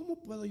 ¿cómo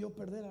puedo yo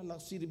perder a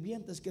los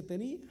sirvientes que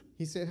tenía?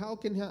 he said, how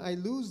can I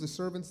lose the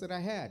servants that I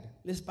had?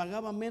 Les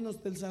pagaba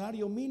menos del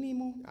salario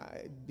mínimo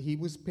He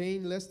was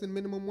paying less than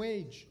minimum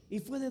wage. y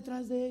fue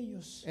detrás de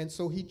ellos. And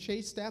so he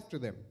chased after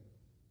them.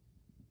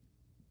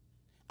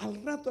 Al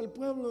rato el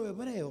pueblo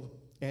hebreo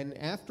And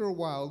after a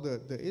while,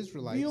 the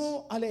Israelites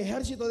vio al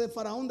ejército de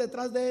Faraón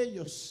detrás de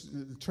ellos.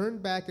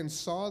 turned back and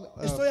saw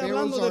Estoy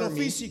Pharaoh's hablando de lo army.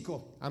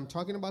 físico. I'm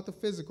talking about the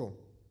physical.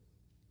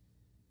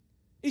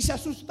 Y se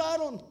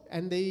asustaron.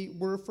 And they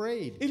were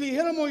afraid. Y le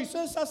dijeron,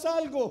 Moisés, haz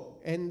algo.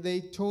 And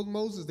they told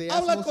Moses, they asked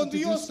Habla Moses con to do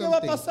Dios, ¿qué va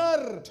a something.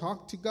 pasar?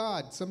 Talk to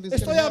God. Something's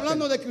Estoy going to happen.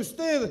 hablando de que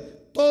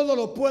usted todo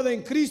lo puede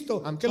en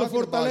Cristo, I'm que lo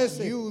talking about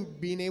fortalece. you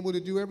being able to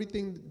do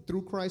everything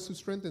through Christ who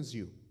strengthens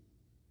you.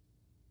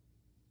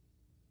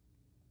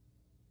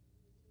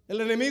 El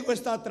enemigo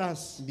está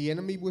atrás. The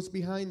enemy was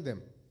behind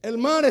them. El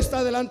mar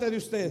está delante de The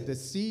usted.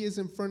 sea is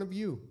in front of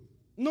you.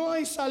 No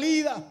hay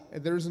salida.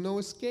 And there's no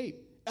escape.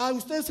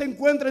 Usted se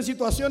encuentra en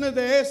situaciones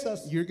de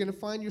esas. You're going to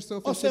find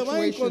yourself O in se va a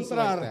situations like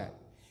encontrar. that.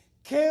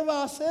 ¿Qué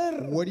va a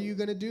hacer? What are you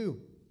going to do?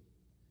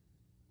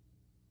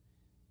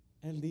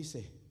 Él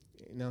dice,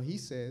 Now he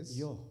says,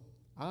 yo,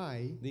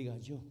 I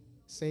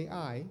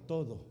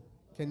todo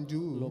can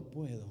lo do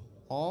puedo.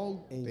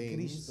 all en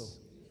Cristo things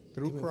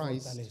through que me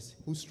Christ fortalece.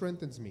 who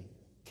strengthens me.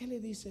 ¿Qué le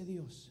dice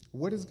Dios?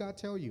 What does God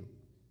tell you?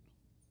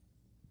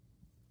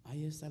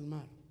 Ahí está el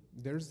mar.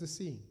 There's the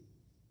sea.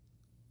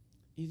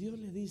 Y Dios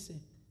le dice,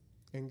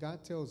 And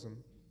God tells him,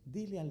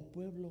 dile al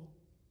pueblo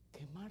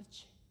que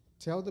marche.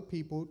 tell the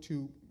people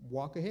to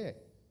walk ahead.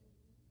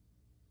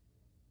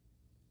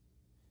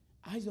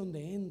 Ahí donde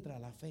entra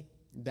la fe.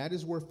 That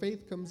is where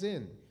faith comes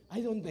in.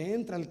 Ahí donde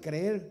entra el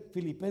creer.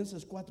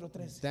 Filipenses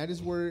 4:13. That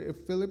is where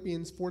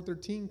Philippians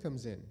 4:13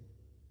 comes in.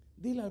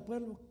 Dile al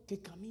pueblo que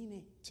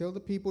camine. Tell the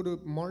people to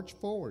march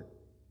forward.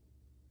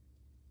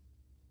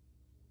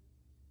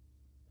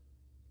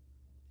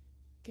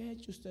 ¿Qué ha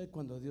hecho usted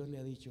cuando Dios le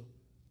ha dicho,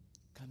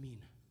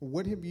 camina?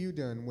 What have you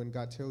done when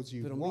God tells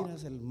you Pero walk,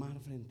 miras el mar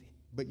frente.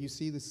 but you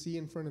see the sea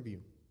in front of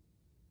you?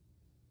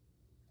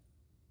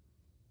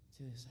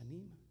 Se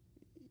desanima.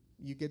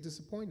 You get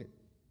disappointed.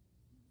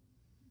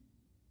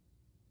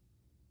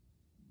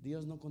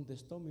 Dios no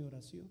contestó mi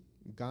oración.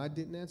 God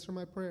didn't answer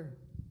my prayer.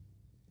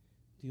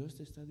 Dios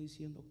te está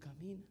diciendo,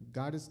 camina.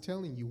 God is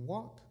telling you,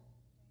 walk.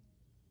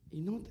 Y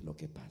note lo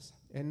que pasa.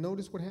 And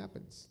notice what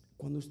happens.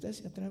 Cuando usted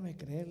se atreve a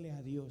creerle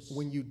a Dios,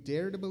 When you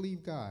dare to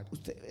believe God,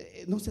 usted,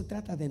 no se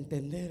trata de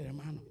entender,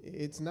 hermano.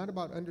 it's not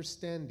about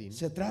understanding,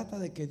 Se trata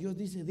de que Dios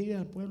dice, dile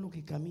al pueblo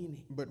que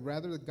camine. but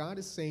rather that God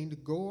is saying to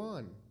go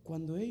on.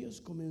 Cuando ellos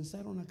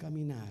comenzaron a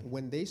caminar,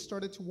 When they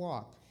started to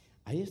walk,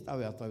 ahí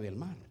estaba todavía el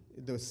mar.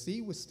 the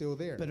sea was still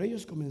there. Pero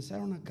ellos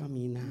comenzaron a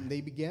caminar, They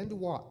began to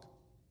walk,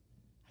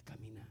 a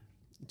caminar.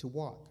 to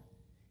walk.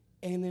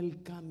 En el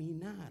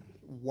caminar,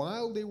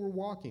 While they were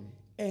walking,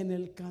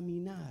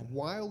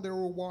 while they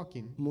were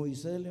walking,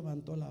 Moisés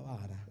levantó la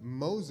vara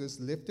Moses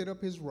lifted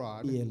up his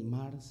rod y el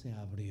mar se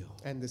abrió.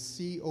 and the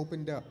sea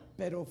opened up.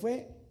 Pero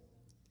fue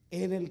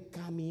en el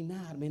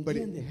caminar, ¿me But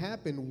it entiende?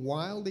 happened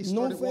while they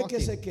No started fue que walking.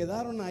 se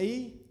quedaron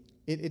ahí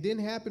It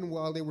didn't happen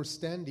while they were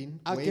standing,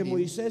 a que waiting,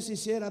 Moisés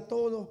hiciera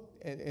todo.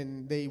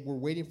 and they were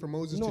waiting for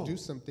Moses No, to do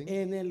something.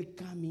 en el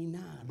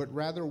caminar. But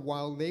rather,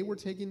 while they were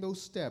taking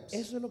those steps,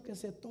 Eso es lo que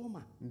se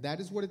toma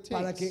that is what it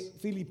para takes. que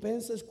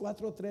Filipenses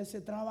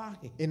 4:13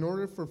 trabaje. In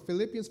order for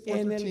Philippians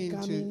En el 4:13 to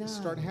caminar,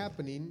 start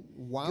happening, Que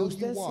while you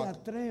usted se walk,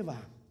 atreva,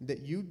 that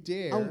you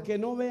dare, aunque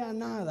no vea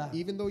nada.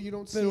 even though you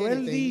don't see Pero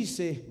él anything,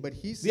 dice, but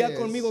he diga says,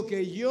 conmigo que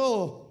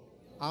yo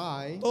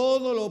I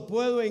todo lo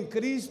puedo en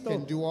Cristo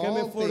can do que me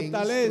all things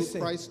fortalece.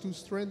 through Christ who En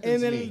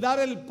strengthens el me. dar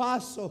el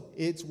paso,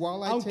 It's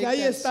while I aunque take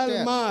ahí that está el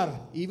step,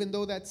 mar. even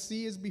though that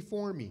sea is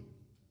before me.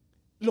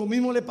 Lo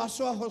mismo le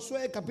pasó a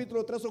Josué,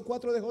 capítulo 3 o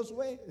 4 de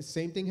Josué. The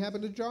same thing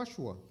happened to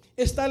Joshua.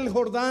 Está el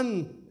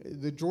Jordán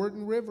The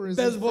Jordan River is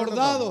in front of them,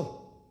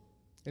 desbordado.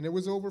 and it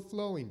was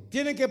overflowing.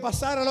 Tienen que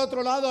pasar al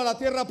otro lado a la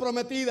tierra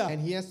prometida. And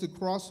he has to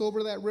cross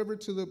over that river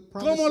to the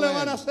promised ¿Cómo le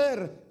van a land.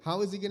 hacer?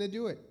 How is he going to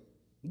do it?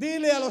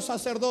 Dile a los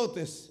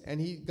sacerdotes And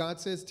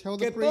God says, tell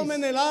que the priests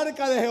tomen el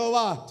arca de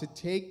Jehová to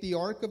take the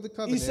Ark of the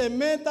y se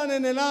Covenant metan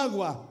en el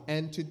agua.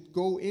 and to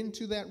go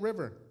into that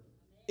river.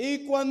 Y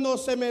cuando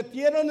se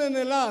metieron en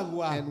el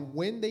agua, And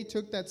when they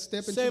took that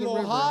step into se the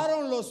river,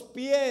 mojaron los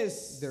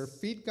pies. their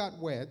feet got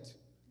wet.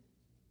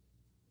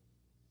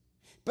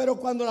 Pero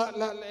cuando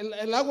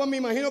el agua me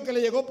imagino que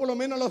le llegó por lo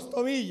menos a los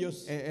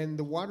tobillos. And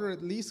the water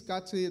at least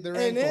got to their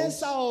En ankles.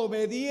 esa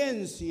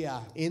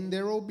obediencia In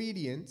their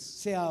obedience,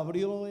 se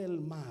abrió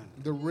el mar.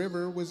 the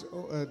river was,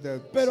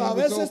 the Pero a sea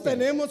was veces open.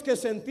 tenemos que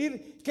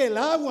sentir que el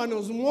agua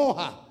nos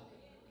moja.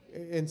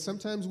 And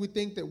sometimes we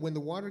think that when the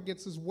water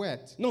gets us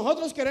wet,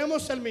 Nosotros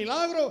queremos el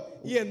milagro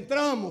y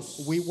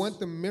entramos. we want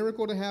the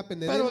miracle to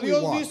happen, and Pero then we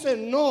Dios walk. dice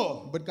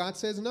no. But God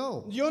says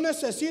no. Yo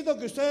necesito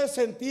que ustedes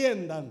se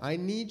entiendan I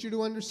need you to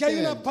que hay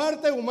una understand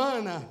parte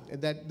humana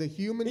that the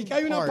human y que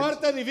hay una part,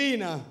 parte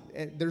divina.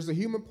 there's a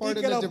human part Y and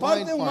que a la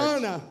divine parte part.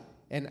 humana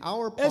And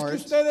our es que part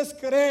ustedes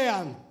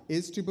crean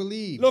is to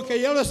believe lo que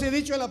yo les he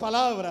dicho en la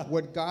palabra.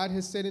 what God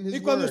has said in Y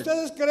His cuando Word.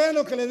 ustedes creen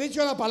lo que les he dicho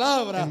en la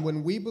palabra, And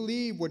when we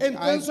believe what I've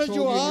entonces told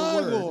yo you in your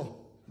hago Word,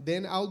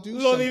 then I'll do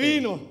lo something.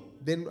 divino.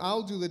 Then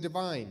I'll do the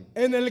divine.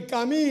 en el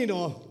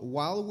camino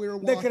While we're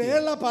de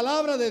creer walking la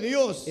palabra de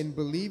Dios, in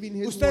believing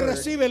His usted Word,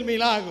 recibe el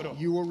milagro.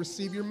 you will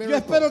receive your Yo miracle.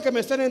 espero que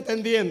me estén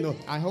entendiendo.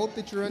 I hope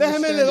that you're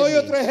Déjeme understanding le doy me.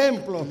 otro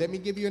ejemplo. Let me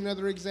give you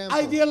another example.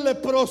 Hay 10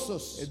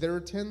 leprosos, There are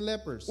 10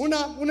 lepers. una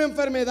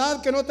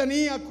enfermedad que no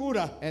tenía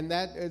cura. And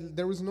that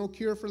there was no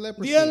cure for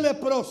leprosy. 10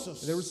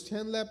 leprosos. There was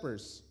 10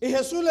 lepers. Y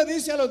Jesús le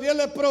dice a los 10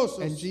 And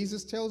leprosos,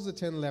 Jesus tells the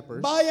 10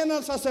 lepers, vayan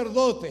al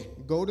sacerdote.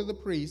 go to the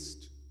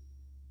priest.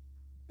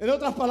 En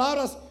otras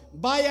palabras,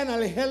 vayan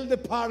al health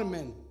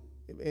department.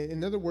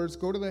 In other words,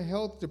 go to the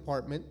health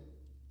department.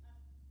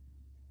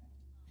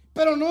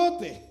 Pero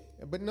note,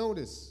 But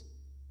notice,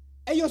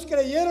 Ellos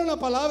creyeron la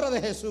palabra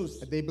de Jesús.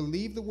 They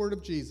believed the word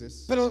of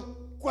Jesus. Pero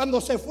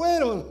cuando se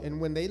fueron, And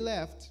when they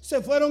left,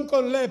 se fueron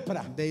con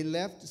lepra. they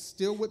left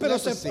still with Pero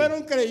se leprosy.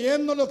 fueron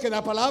creyendo lo que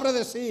la palabra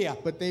decía.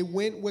 But they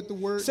went with the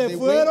word. Se They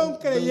fueron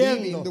went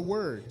believing the creyendo.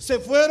 word. Se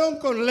fueron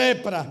con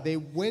lepra. They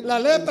went La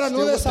lepra no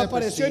still with desapareció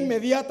leprosy. The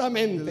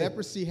inmediatamente.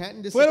 leprosy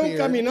hadn't Fueron disappeared.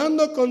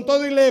 caminando con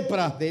todo y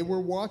lepra. They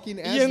were walking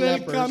as Y en el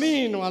lepers.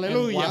 camino, And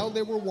aleluya. while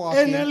they were walking,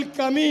 En el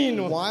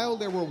camino. while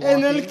they were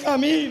En el walking,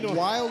 camino.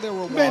 while they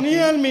were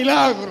Venía el walking,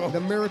 milagro.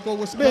 the miracle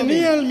was coming.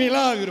 Venía el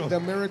milagro.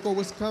 The miracle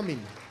was coming.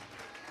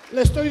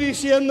 Le estoy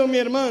diciendo, mi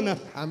hermana,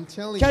 I'm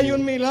telling que hay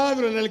un you,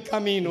 milagro en el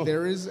camino.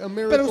 there is a Pero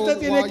miracle usted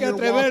tiene while que you're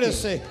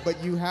atreverse. walking.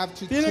 But you have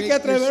to Tiene take que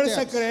atreverse your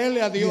a steps.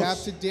 creerle a You Dios.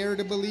 have to dare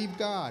to believe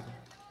God.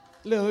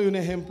 Le doy un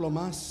ejemplo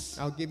más.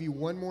 I'll give you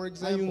one more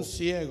Hay un example.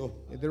 ciego.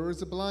 There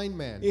was a blind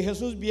man. Y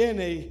Jesús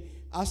viene y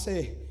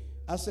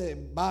hace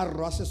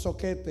barro, hace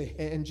soquete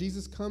And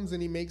Jesus comes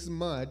and he makes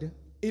mud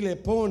y le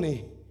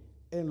pone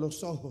en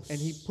los ojos. and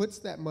he puts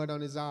that mud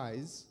on his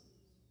eyes.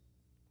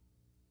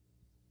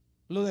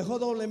 Lo dejó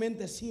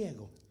doblemente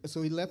ciego.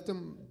 So he left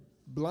him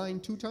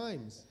blind 2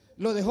 times.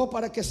 Lo dejó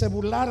para que se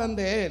burlaran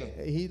de él.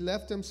 He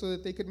left him so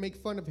that they could make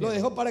fun of Lo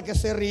him. dejó para que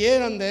se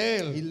rieran de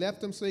He él.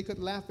 left him so they could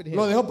laugh at him.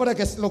 Lo dejó para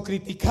que lo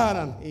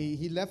criticaran.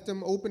 He left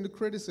him open to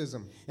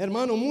criticism.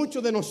 Hermano,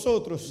 muchos de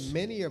nosotros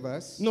Many of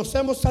us nos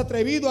hemos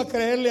atrevido a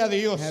creerle a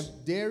Dios, have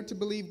dared to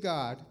believe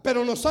God,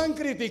 pero nos han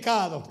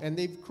criticado. and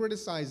they've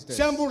criticized us.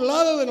 Se han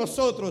burlado de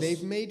nosotros.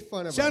 They've made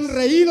fun of Se han us.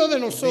 reído de They've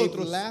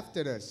nosotros. laughed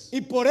at us. Y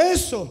por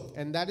eso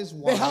And that is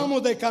why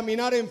dejamos de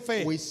caminar en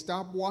fe. we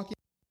stop walking.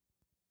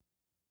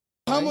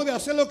 Dejamos de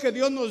hacer lo que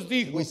Dios nos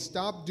dijo. We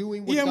stop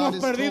doing Y what God hemos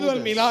has perdido told el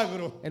us.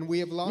 milagro. And we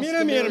have lost Mire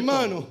the mi miracle.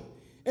 hermano,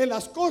 en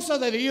las cosas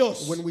de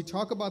Dios, When we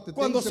talk about the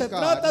cuando things se of God,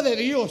 trata de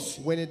Dios,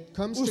 when it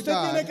comes to usted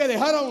tiene God, que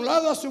dejar a un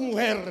lado a su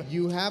mujer.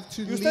 you have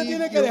to Y leave usted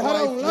tiene que your dejar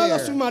a un wife lado a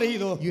there. su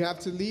marido. You have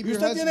to leave Y your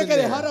usted tiene husband que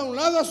dejar there. a un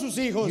lado a sus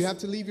hijos. You have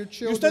to leave your Y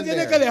children usted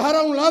tiene there. que dejar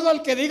a un lado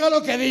al que diga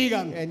lo que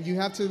digan. And you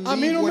have to A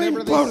mí leave no me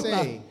whatever they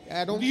importa. say.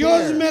 I don't Dios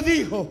care. me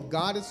dijo,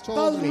 God has estás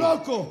told me.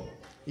 loco.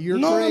 You're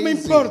No crazy. me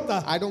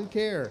importa. I don't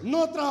care.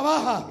 No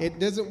trabaja. It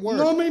doesn't work.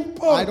 No me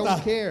importa. I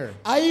don't care.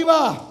 Ahí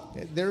va.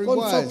 There he Con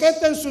was,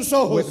 soquete en sus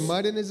ojos. with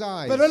mud in his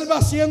eyes. Pero él va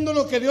haciendo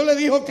lo que Dios le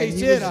dijo que And he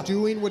hiciera. was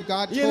doing what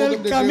God Y en told el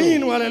him to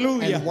camino, do.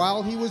 aleluya, And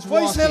while he was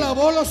fue y se walking,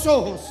 lavó los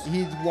ojos.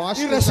 he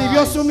washed Y his recibió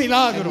eyes, su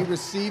milagro. and he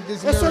received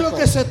his Eso es lo miracle.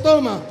 que se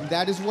toma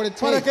That is what it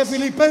para que takes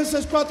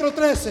Filipenses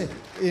 4:13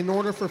 in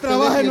order for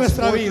trabaje en Philippians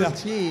nuestra vida.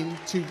 4:13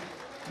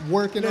 to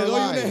work in le our doy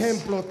un lives.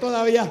 ejemplo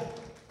todavía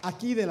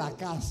aquí de la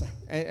casa.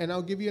 And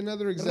I'll give you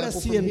another example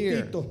from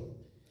here. Recientito.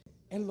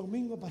 El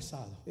domingo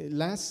pasado,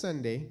 Last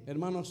Sunday,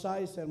 hermano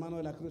Saiz, hermano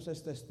de la Cruz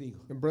es testigo.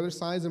 and Brother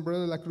Size and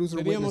Brother La Cruz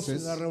are Teníamos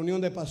witnesses. la reunión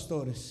de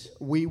pastores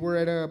We were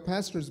at a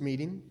pastor's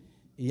meeting,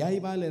 y ahí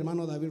va el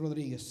hermano David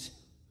Rodríguez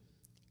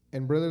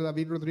and Brother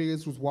David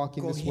Rodriguez was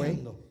walking this way.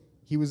 cogiendo.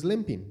 He was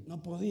limping. No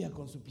podía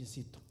con su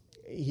piecito.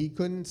 He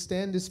couldn't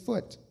stand his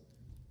foot.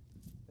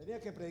 Tenía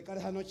que predicar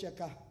esa noche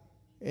acá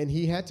And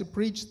he had to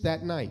preach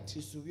that night.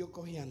 y subió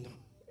cogiendo.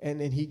 And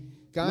he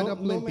got up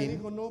No me limping.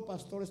 dijo, no,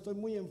 pastor, estoy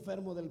muy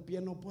enfermo del pie,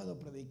 no puedo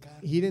predicar.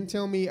 He didn't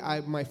tell me,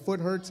 my foot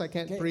hurts, I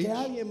can't Que preach.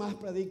 alguien más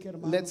predique,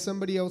 hermano. Let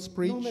somebody else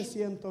preach. No me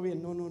siento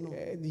bien, no.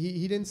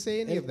 He didn't say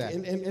any of that.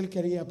 Él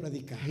quería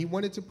predicar. He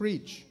wanted to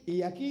preach.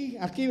 Y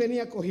aquí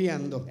venía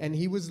cogiendo. And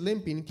he was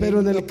limping. Pero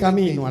en came el up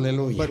camino, limping.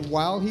 aleluya. But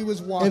while he was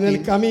En walking,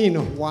 el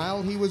camino.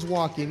 while he was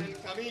walking,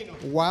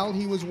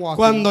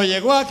 Cuando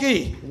llegó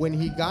aquí, when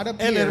he got up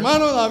el here,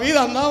 hermano David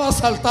andaba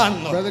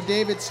saltando. Brother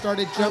David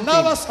started jumping.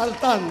 Andaba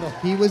saltando.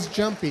 He was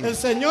jumping. El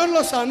Señor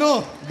lo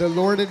sanó The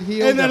Lord had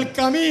healed en el him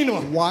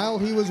camino. while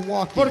he was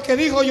walking. Porque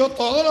dijo, yo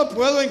todo lo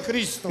puedo en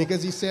Cristo.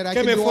 Because he said, I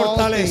que can me do all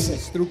fortalece.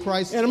 things through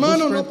Christ who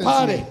Hermano, no strengthens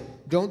pare. me.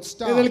 Don't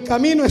stop. En el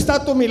camino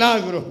está tu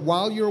milagro.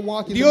 While you're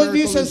walking, Dios the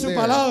miracle dice en is su there.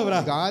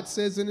 palabra, God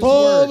says in his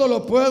Todo word, lo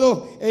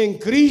puedo en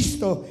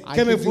Cristo I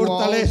que me can do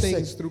all fortalece.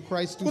 things through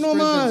Christ who Uno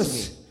strengthens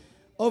más. me.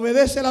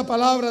 Obedece la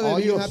palabra de All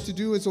you Dios. have to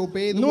do is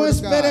obey the No word of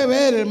espere God.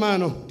 ver,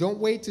 hermano. Don't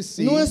wait to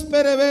see. No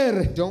espere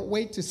ver. Don't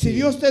wait to Si see.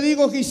 Dios te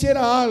dijo que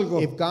hiciera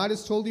algo, If God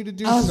has told you to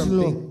do hazlo.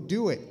 something,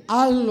 do it.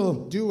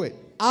 hazlo. Do it.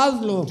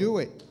 Hazlo. Do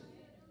it.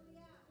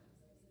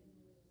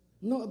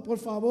 No, por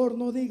favor,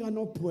 no diga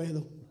no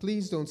puedo.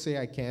 Please don't say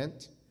I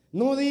can't.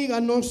 No diga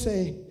no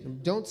sé.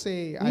 Don't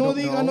say I No don't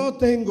diga know. no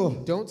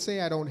tengo. Don't say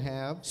I don't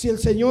have. Si el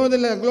Señor de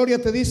la gloria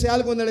te dice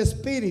algo en el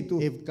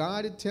Espíritu, If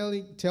God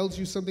tells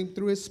you something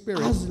through His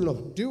Spirit,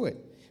 hazlo. do it.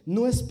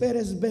 No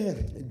esperes ver.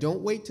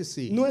 Don't wait to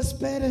see. No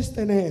esperes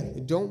tener.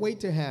 Don't wait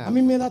to A have.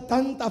 mí me da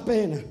tanta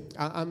pena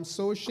I'm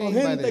so con ashamed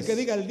by gente que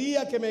this. diga el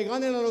día que me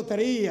gane la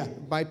lotería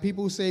By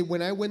people who say,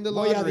 when I win the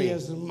voy a lottery,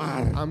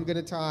 diezmar. I'm going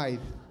to tithe.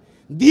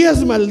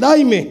 Diezma,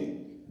 daime.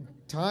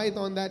 Tithe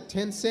on that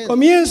 10 cents.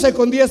 Comience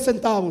con 10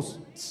 centavos.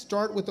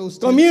 Start with those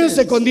 10 Comience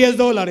cents. con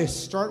 $10.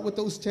 Start with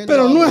those $10.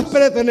 Pero no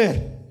espere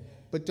tener.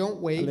 But don't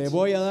wait. Le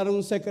voy a dar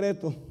un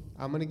secreto.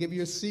 I'm going to give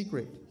you a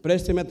secret.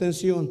 Présteme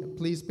atención.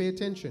 Please pay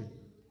attention.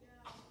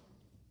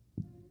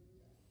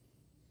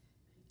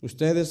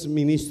 Ustedes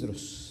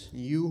ministros,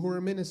 You who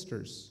are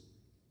ministers,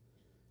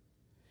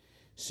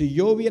 si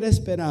yo hubiera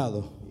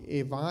esperado,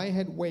 if I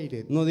had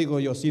waited, no digo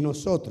yo, si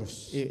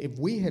nosotros if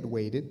we had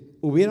waited,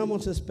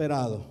 hubiéramos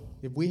esperado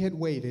if we had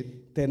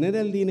waited tener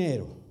el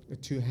dinero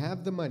to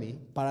have the money,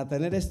 para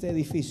tener este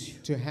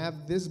edificio, to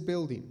have this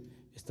building,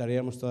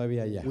 estaríamos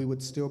todavía allá. we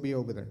would still be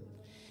over there.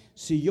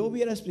 Si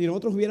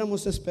nosotros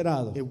hubiéramos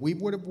esperado If we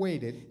would have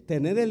waited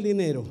tener el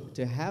dinero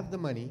to have the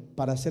money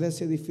para hacer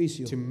ese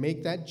edificio, to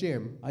make that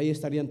gym, ahí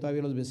estarían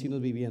todavía los vecinos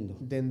viviendo.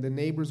 then the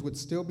neighbors would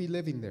still be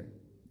living there.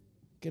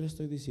 ¿Qué le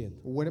estoy diciendo?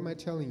 What am I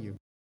telling you?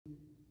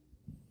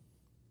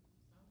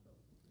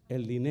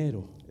 El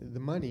dinero The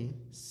money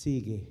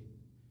sigue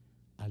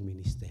al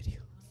ministerio.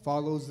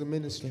 follows the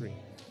ministry.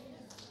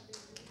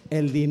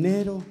 El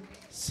dinero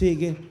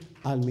sigue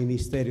al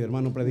ministerio,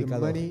 hermano The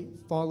predicador. money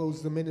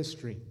follows the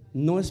ministry.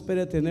 No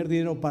espere tener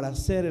dinero para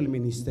hacer el Don't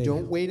ministerio.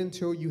 wait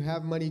until you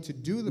have money to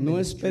do the No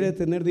ministry. espere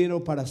tener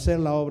dinero para hacer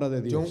la obra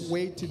de Don't Dios.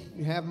 wait to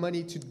have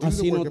money to do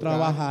Así the no work of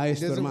trabaja God. It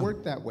esto, doesn't hermano.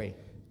 work that way.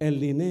 El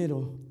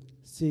dinero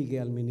sigue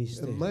al The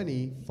ministerio.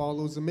 money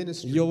follows the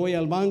ministry. Yo voy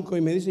al banco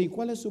y me dicen, ¿y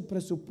cuál es su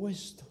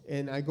presupuesto?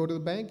 And I go to the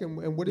bank and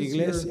what is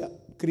Iglesia,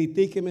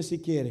 critíqueme si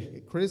quiere,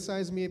 your,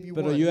 criticize me if you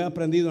pero want. yo he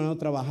aprendido a no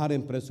trabajar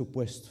en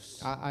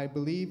presupuestos. I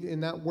believe in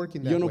not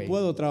working that Yo no way.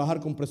 puedo trabajar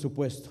con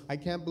presupuesto I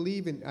can't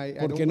believe in, I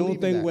porque don't no believe in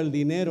tengo that. el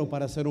dinero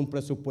para hacer un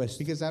presupuesto.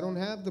 Because I don't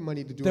have the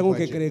money to do Tengo a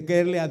que budget.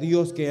 creerle a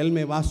Dios que Él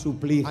me va a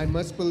suplir. I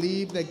must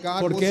believe that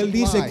God Porque will Él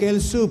dice supply. que Él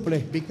suple.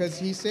 Because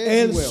He says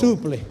Él He will.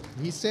 suple.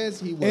 He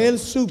says He will. Él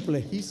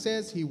suple. He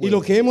says He Y will.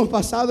 lo que hemos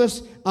pasado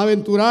es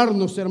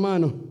aventurarnos,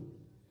 hermano.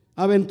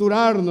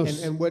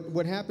 Aventurarnos. And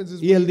what happens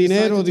is Y el we decide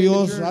dinero to take a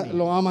Dios journey.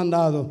 lo ha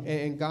mandado.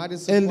 And God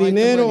has El supplied the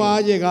dinero ha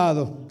money.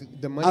 llegado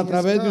The money a has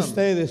través de come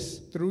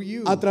ustedes, through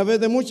you, a través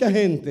de mucha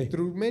gente.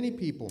 through many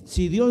people.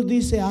 Si Dios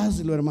dice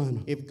hazlo,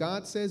 hermano. If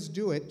God says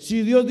do it,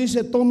 Si Dios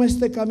dice toma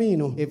este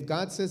camino, if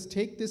God says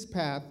take this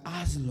path,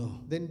 hazlo.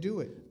 then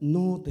do it.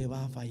 No te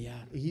va a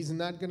fallar. He's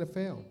not going to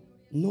fail.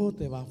 No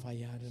te va a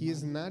fallar, He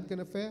is hermano. not going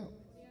to fail.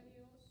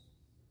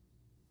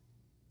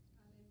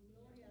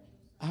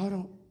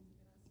 Ahora,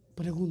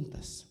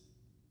 preguntas.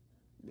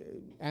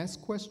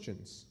 Ask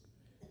questions.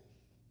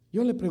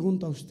 Yo le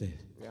pregunto a usted.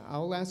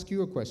 I'll ask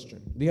you a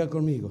question. Diga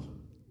conmigo.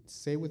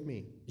 Say with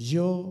me.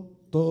 Yo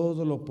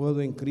todo lo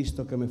puedo en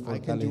Cristo que me I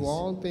can do fortalece.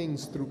 all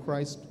things through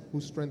Christ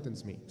who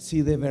strengthens me.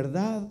 Si de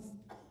verdad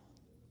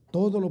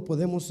todo lo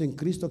podemos en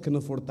Cristo que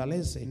nos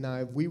fortalece, Now,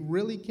 if we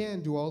really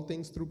can do all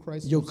things through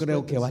Christ yo who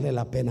creo que strengthens vale me,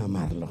 la pena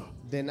amarlo.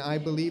 then I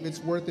believe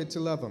it's worth it to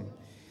love Him.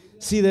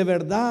 Si de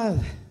verdad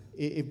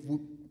If we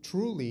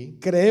truly,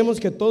 creemos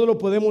que todo lo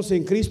podemos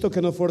en Cristo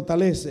que nos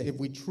fortalece, if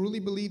we truly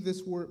believe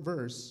this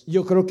verse,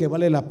 yo creo que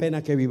vale la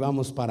pena que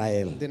vivamos para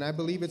Él. then I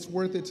believe it's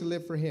worth it to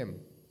live for Him.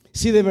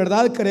 Si de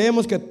verdad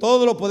creemos que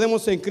todo lo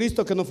podemos en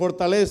Cristo que nos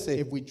fortalece,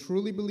 If we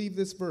truly believe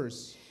this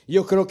verse,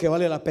 yo creo que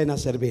vale la pena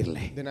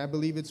servirle. then I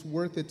believe it's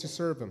worth it to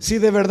serve Him. Si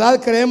de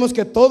verdad creemos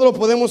que todo lo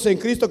podemos en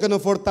Cristo que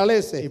nos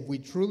fortalece, If we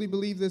truly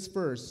believe this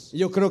verse,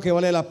 yo creo que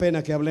vale la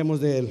pena que hablemos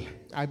de Él.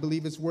 I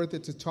believe it's worth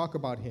it to talk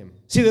about Him.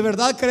 Si de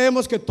verdad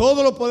creemos que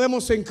todo lo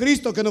podemos en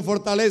Cristo que nos If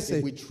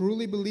fortalece, we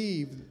truly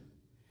believe,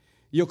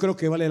 yo creo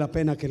que vale la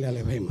pena que le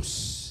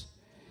alabemos.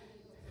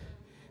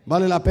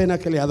 Vale la pena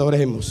que le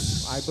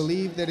adoremos. I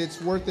believe that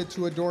it's worth it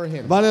to adore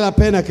Him. Vale la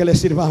pena que le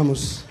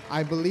sirvamos.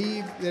 I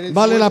believe that it's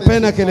Vale la worth it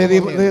pena to que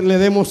follow Him. le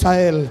demos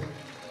a Él.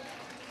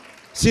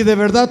 Si de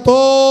verdad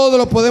todo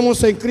lo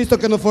podemos en Cristo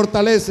que nos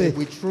fortalece, If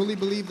we truly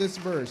believe this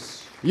verse,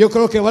 yo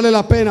creo que vale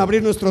la pena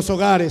abrir nuestros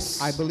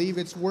hogares I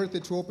believe it's worth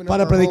it to open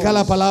para up our predicar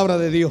la homes palabra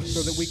de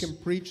so that we Dios. can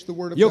preach the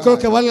word of Yo God. creo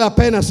que vale la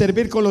pena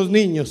servir con los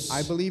niños.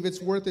 I believe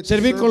it's worth it to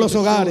Servir serve con with los the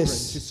hogares.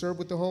 children, to serve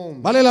with the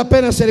home. Vale la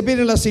pena servir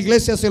en las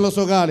iglesias y en los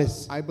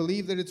hogares. I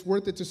believe that it's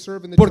worth it to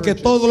serve in the Porque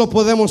churches todo lo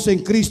podemos en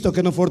Cristo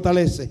que nos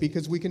fortalece.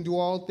 because we can do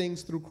all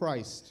things through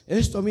Christ.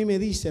 Esto a mí me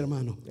dice,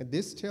 hermano, And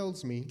this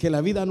tells me que la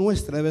vida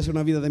nuestra debe ser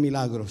una vida de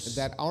milagros.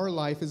 that our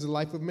life is a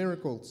life of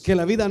miracles. Que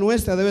la vida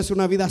nuestra debe ser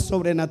una vida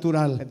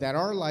sobrenatural. And that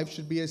our life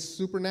should be a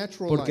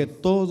supernatural Porque life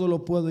todo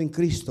lo puedo en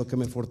Cristo que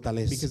me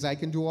fortalece. because I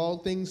can do all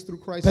things through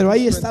Christ. Pero who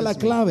ahí está la strengthens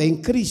me. clave,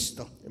 en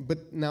Cristo.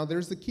 But now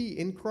there's the key,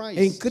 in Christ.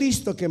 En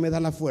Cristo que me da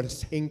la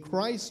fuerza. In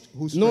Christ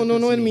who No,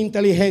 strengthens en mi me.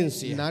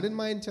 inteligencia. Not in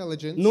my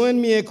intelligence, No en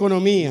mi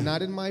economía.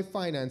 not in my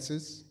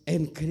finances,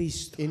 En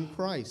Cristo. in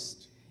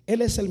Christ.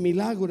 Él es el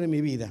milagro en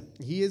mi vida.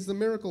 He is the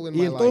miracle in Y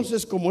my life.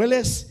 entonces como Él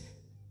es,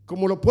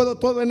 como lo puedo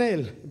todo en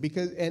Él,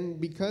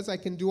 Because I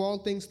can do all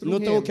things through no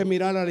tengo Him, que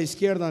mirar a la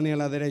izquierda ni a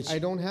la I derecha.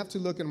 don't have to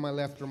look at my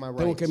left or my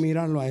Tengo right. que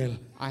mirarlo a Él.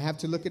 I have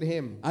to look at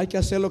Him. Hay que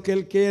hacer lo que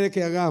Él quiere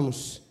que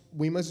hagamos.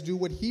 We must do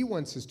what He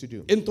wants us to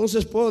do.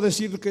 Entonces puedo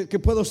decir que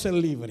puedo ser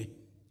libre.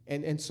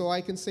 And so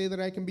I can say that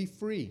I can be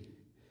free.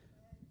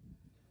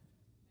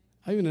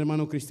 Hay un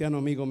hermano cristiano,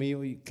 amigo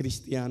mío y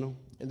cristiano.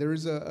 And there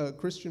is a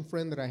Christian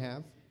friend that I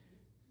have.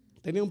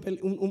 Tenía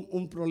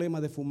un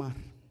problema de fumar.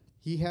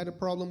 He had a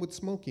problem with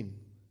smoking.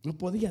 No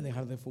podía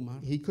dejar de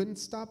fumar. He couldn't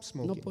stop No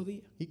smoking.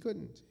 podía. He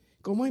couldn't.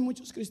 Como hay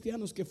muchos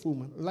cristianos que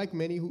fuman. Like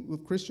many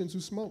Christians who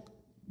smoke.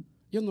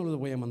 Yo no los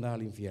voy a mandar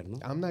al infierno.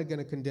 I'm not going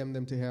to condemn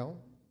them to hell.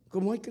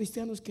 Como hay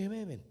cristianos que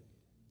beben,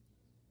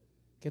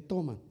 que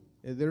toman.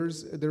 There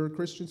are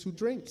Christians who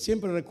drink.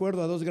 Siempre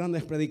recuerdo a dos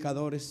grandes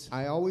predicadores.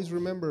 I always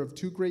remember of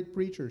two great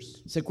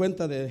preachers. Se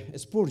cuenta de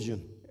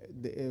Spurgeon.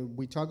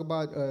 We talk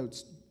about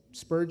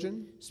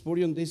Spurgeon.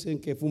 Spurgeon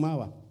dicen que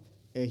fumaba.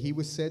 He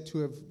was said to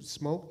have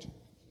smoked.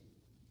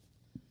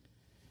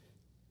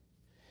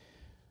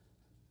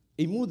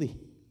 Y Moody,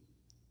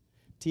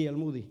 T.L.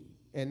 Moody.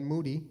 And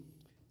Moody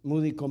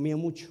comía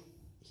mucho.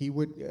 he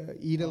would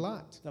eat a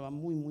lot. Estaba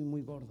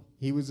muy gordo.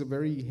 He was a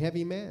very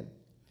heavy man.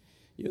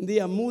 Y un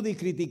día Moody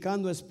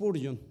criticando a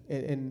Spurgeon,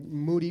 And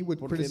Moody would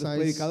porque los criticize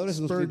predicadores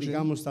nos Spurgeon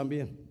criticamos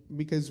también.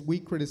 because we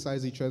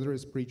criticize each other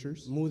as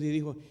preachers. Moody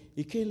dijo,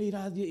 ¿y qué le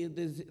irá a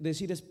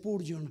decir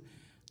Spurgeon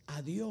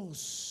a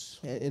Dios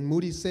And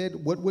Moody said,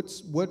 what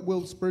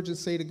will Spurgeon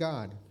say to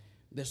God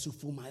de su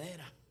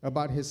fumadera?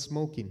 about his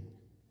smoking?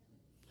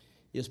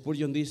 Y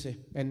Spurgeon dice,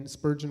 And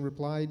Spurgeon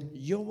replied,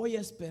 yo voy a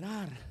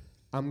esperar.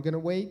 I'm going to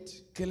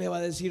wait. ¿Qué le va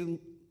a decir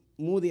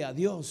Moody a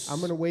Dios I'm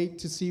going to wait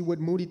to see what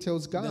Moody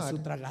tells de su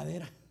God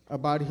tragadera?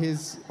 about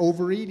his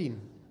overeating.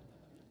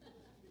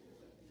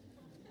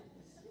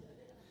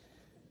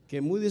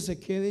 Que Moody se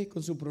quede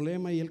con su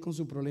problema y él con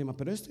su problema.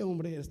 Pero este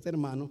hombre, este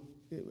hermano,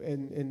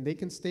 And they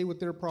can stay with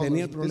their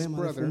tenía el problems. This problema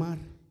de brother, fumar.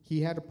 he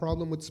had a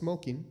problem with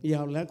smoking, Y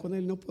hablar con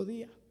él no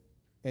podía.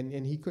 and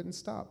he couldn't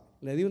stop.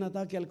 Le dio un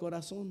ataque al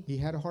corazón. He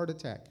had a heart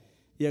attack.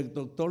 Y el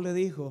doctor le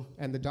dijo,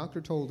 And the doctor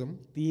told him,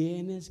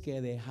 tienes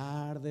que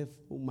dejar de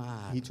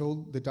fumar.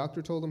 the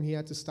doctor told him he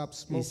had to stop ¿Y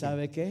smoking.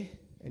 sabe qué?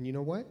 And you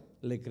know what?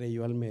 Le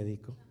creyó al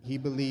médico. He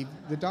believed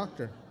the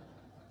doctor.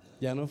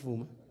 Ya no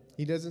fuma.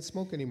 He doesn't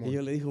smoke anymore. Y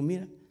yo le dijo,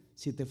 mira,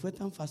 si te fue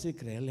tan fácil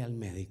creerle al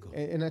médico,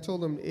 And I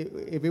told him,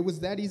 if it was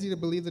that easy to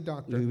believe the le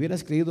doctor,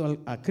 hubieras creído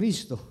a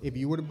Cristo if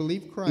you would have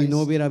believed y Christ,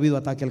 no hubiera habido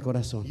ataque al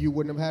corazón. you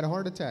wouldn't have had a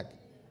heart attack.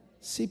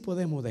 Sí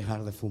podemos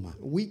dejar de fumar.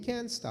 We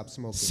can stop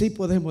smoking. Sí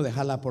podemos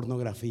dejar la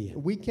pornografía.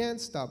 We can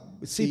stop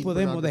Sí seeing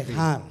podemos pornography.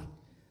 dejar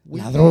We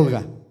la can,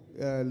 droga.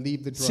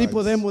 Leave the drugs. Sí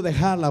podemos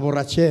dejar la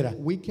borrachera.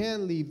 We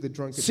can leave the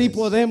drunkenness. Sí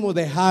podemos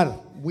dejar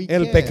We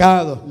el can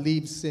pecado.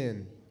 leave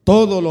sin.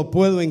 Todo lo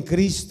puedo en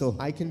Cristo.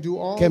 I can do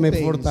all que me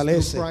things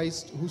fortalece. through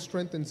Christ who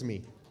strengthens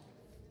me.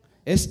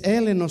 Es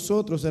Él en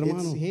nosotros,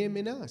 hermano. It's Him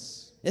in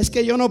us. Es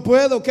que yo no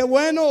puedo, qué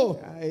bueno.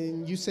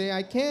 And you say,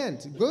 I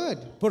can't. Good.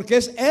 Porque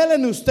es Él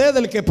en usted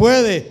el que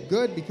puede.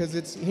 Good, because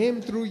it's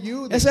Him through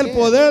you that Es el can.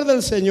 poder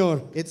del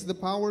Señor. It's the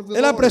power of the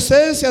Es la Lord.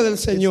 presencia del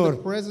It's the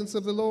Señor. presence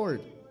of the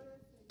Lord.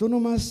 Tú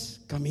nomás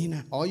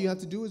camina, All you have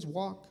to do is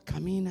walk.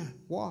 camina.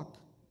 Walk.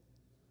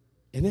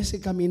 En ese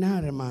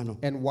caminar, hermano,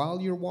 And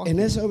while you're walking,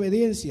 en esa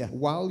obediencia,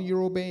 while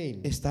you're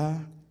obeying,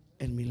 está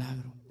el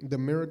milagro. the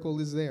miracle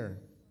is there.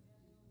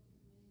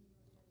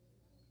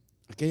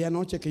 Aquella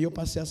noche que yo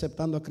pasé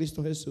aceptando a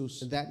Cristo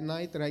Jesús, That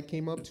night that I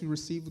came up to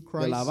receive de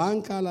Christ, la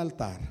banca al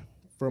altar,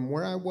 from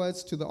where I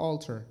was to the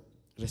altar,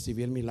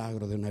 recibí el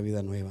milagro de una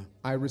vida nueva.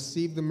 I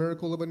received the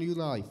miracle of a new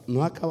life.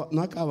 No ha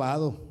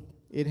acabado.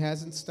 It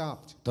hasn't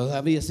stopped.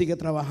 Todavía sigue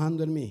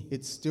trabajando en mí.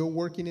 It's still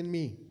working in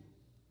me.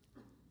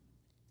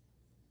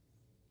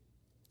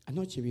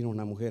 Anoche vino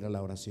una mujer a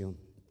la oración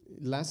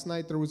Last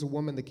night there was a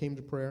woman that came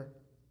to prayer,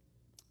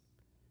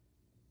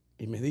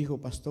 y me dijo,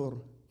 pastor,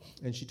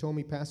 and she told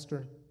me,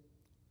 Pastor,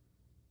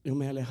 yo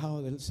me he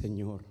alejado del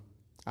Señor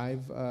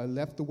I've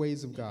left the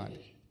ways of God,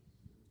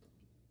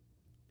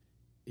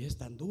 y es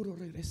tan duro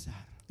regresar.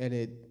 and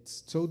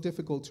it's so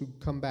difficult to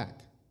come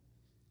back.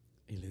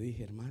 Y le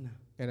dije, hermana,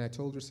 And I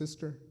told her,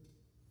 sister,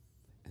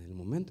 en el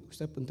momento que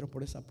usted entró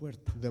por esa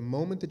puerta, the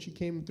moment that you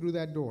came through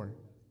that door,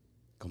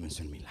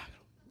 comenzó el milagro.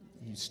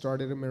 you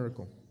started a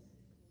miracle.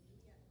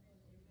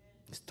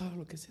 Es todo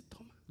lo que se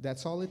toma.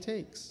 That's all it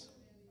takes.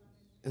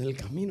 En el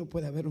camino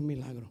puede haber un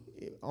milagro.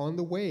 On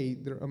the way,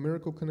 a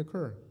miracle can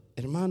occur.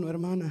 Hermano,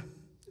 hermana,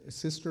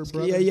 Sister, es que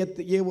brother, ya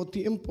llevo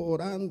tiempo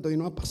orando y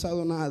no ha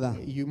pasado nada.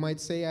 you might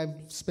say,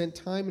 I've spent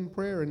time in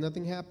prayer and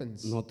nothing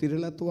happens. No tire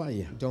la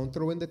toalla. Don't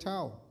throw in the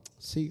towel.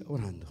 Siga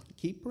orando.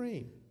 Keep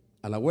praying.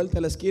 A la vuelta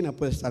de la esquina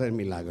puede estar el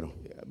milagro.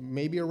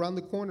 Maybe around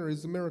the corner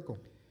is the miracle.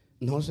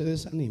 No se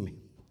desanime.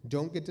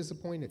 Don't get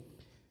disappointed.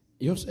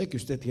 Yo sé que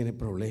usted tiene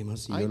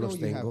problemas y I yo know los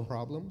you have tengo.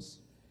 problems.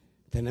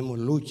 Tenemos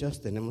luchas,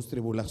 tenemos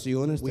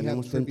tribulaciones, We have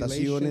tenemos tentaciones,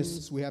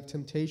 tribulations, we have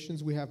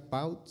temptations, we have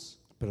bouts,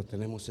 pero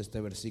tenemos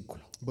este versículo.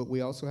 but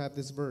we also have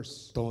this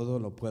verse. Todo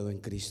lo puedo en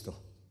Cristo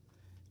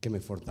que me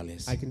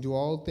fortalece. I can do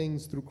all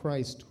things through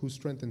Christ who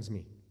strengthens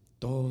me.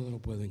 Todo lo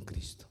puedo en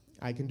Cristo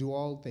I can do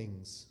all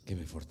things que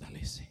me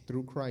fortalece.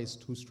 through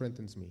Christ who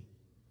strengthens me.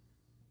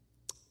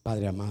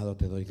 Padre amado,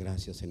 te doy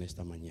gracias en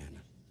esta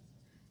mañana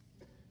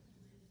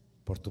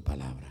por tu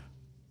palabra.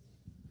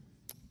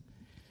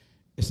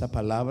 Esa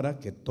palabra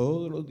que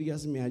todos los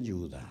días me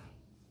ayuda.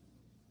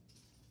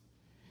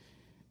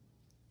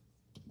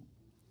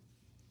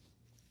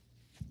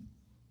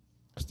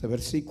 Este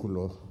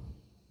versículo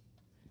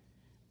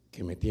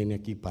que me tiene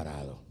aquí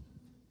parado.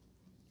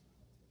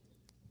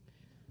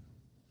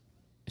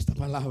 Esta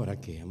palabra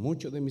que a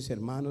muchos de mis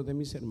hermanos, de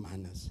mis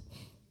hermanas,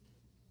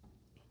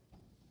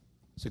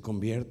 se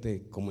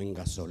convierte como en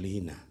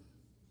gasolina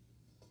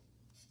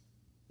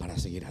para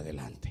seguir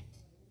adelante.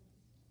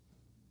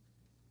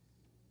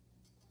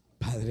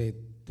 Padre,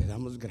 te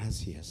damos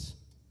gracias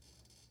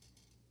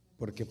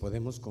porque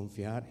podemos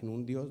confiar en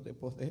un Dios de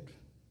poder,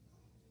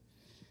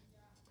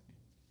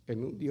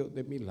 en un Dios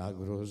de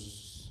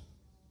milagros,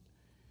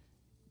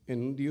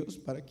 en un Dios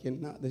para quien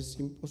nada es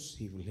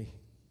imposible.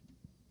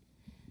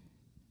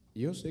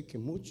 Yo sé que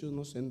muchos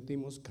nos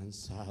sentimos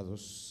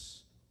cansados.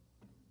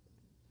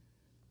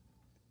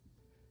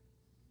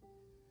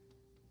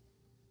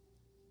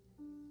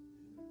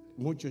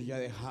 Muchos ya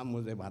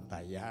dejamos de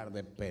batallar,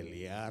 de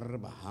pelear,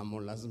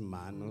 bajamos las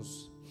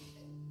manos.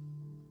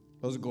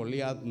 Los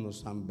Goliat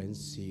nos han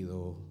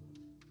vencido.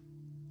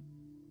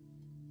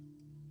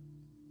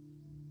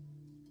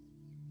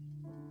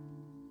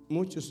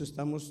 Muchos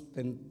estamos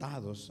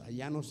tentados a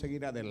ya no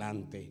seguir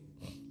adelante.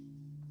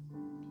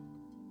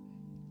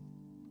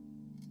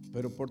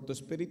 Pero por tu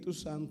Espíritu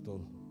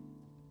Santo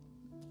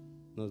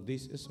nos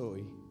dices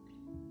hoy: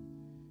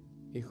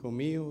 hijo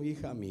mío,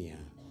 hija mía,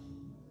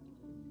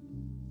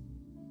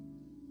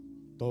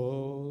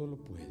 todo lo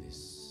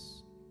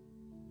puedes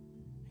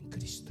en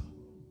Cristo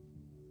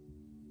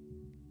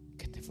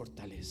que te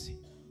fortalece.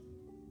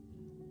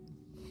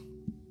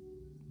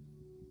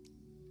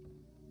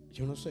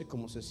 Yo no sé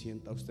cómo se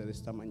sienta usted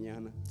esta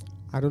mañana,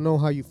 I don't know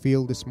how you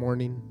feel this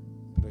morning,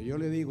 pero yo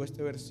le digo,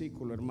 este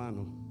versículo,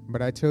 hermano,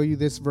 but I tell you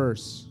this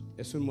verse,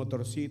 es un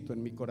motorcito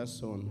en mi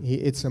corazón.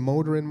 it's a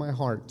motor in my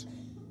heart.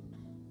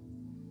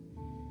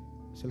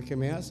 Es el que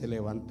me hace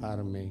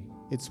levantarme,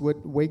 It's what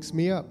wakes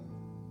me up.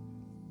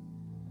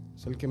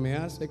 es el que me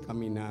hace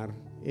caminar,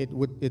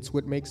 It's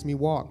what makes me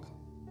walk.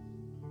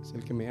 es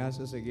el que me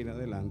hace seguir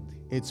adelante.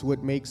 It's what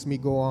makes me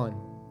go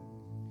on.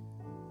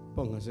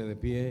 Póngase de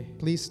pie.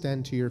 Please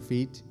stand to your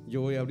feet.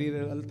 Yo voy a abrir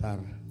el altar.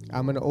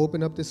 I'm going to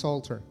open up this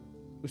altar.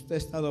 Usted ha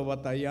estado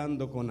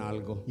batallando con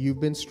algo. You've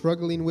been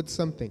struggling with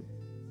something.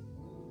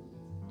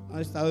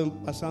 Ha estado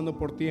pasando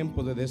por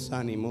tiempos de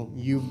desánimo.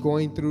 You're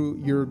going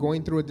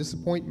through a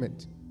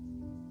disappointment.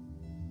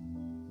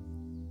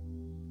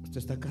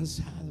 Usted está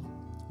cansado.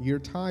 You're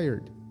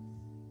tired.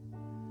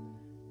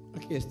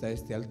 Aquí está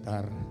este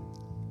altar.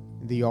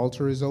 The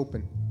altar is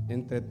open.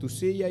 Entre tu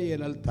silla y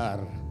el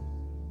altar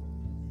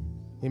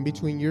In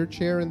between your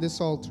chair and this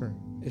altar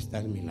está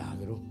el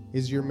milagro.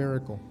 is your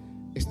miracle.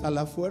 Está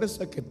la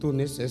fuerza que tú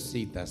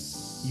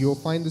necesitas. You'll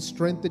find the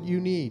strength that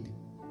you need.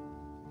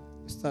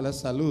 Está la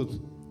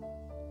salud.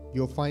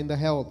 You'll find the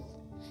health.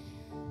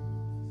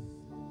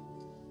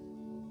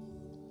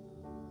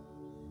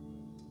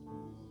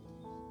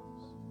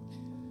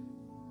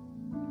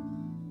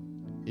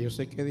 Yo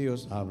sé que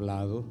Dios ha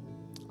hablado.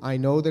 I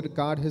know that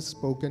God has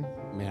spoken.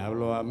 Me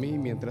habló a mí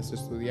mientras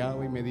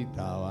estudiaba y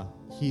meditaba.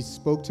 He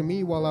spoke to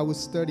me while I was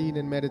studying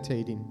and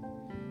meditating.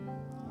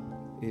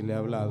 Y le ha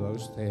hablado a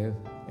usted.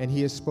 And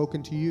He has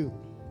spoken to you.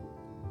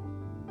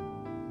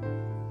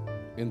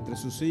 Entre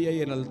su silla y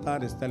el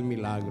altar está el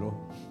milagro.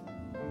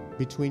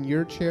 Between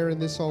your chair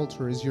and this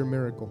altar is your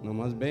miracle.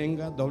 Nomás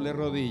venga, doble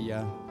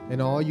rodilla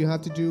And all you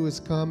have to do is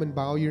come and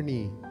bow your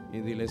knee y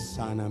dile: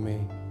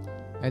 sáname.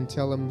 and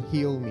tell Him,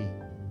 heal me.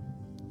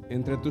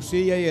 Entre tu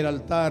silla y el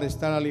altar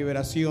está la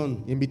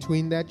liberación. In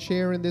between that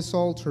chair and this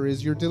altar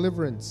is your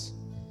deliverance.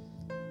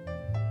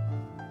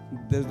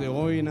 Desde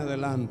hoy en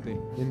adelante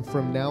And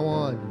from now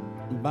on,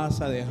 vas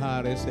a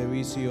dejar ese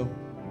vicio,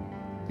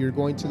 you're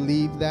going to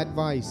leave that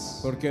vice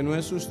porque no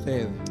es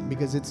usted,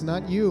 because it's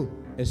not you,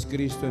 es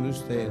Cristo en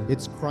usted.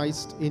 it's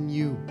Christ in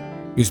you.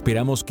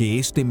 Esperamos que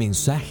este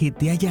mensaje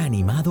te haya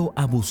animado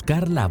a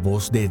buscar la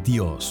voz de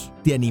Dios.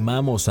 Te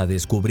animamos a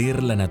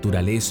descubrir la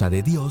naturaleza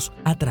de Dios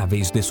a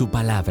través de su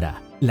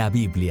palabra, la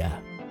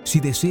Biblia. Si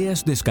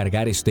deseas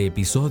descargar este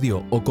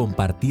episodio o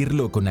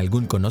compartirlo con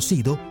algún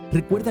conocido,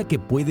 recuerda que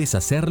puedes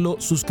hacerlo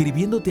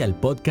suscribiéndote al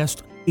podcast,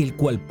 el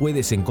cual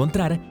puedes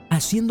encontrar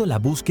haciendo la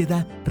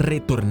búsqueda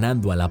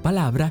Retornando a la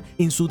Palabra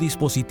en su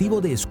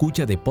dispositivo de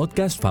escucha de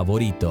podcast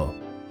favorito.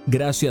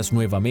 Gracias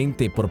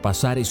nuevamente por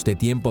pasar este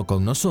tiempo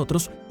con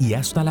nosotros y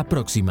hasta la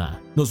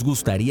próxima. Nos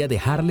gustaría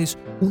dejarles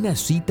una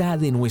cita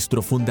de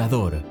nuestro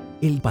fundador,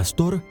 el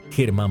pastor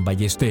Germán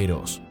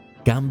Ballesteros.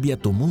 Cambia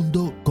tu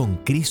mundo con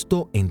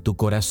Cristo en tu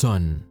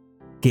corazón.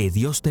 Que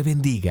Dios te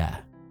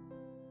bendiga.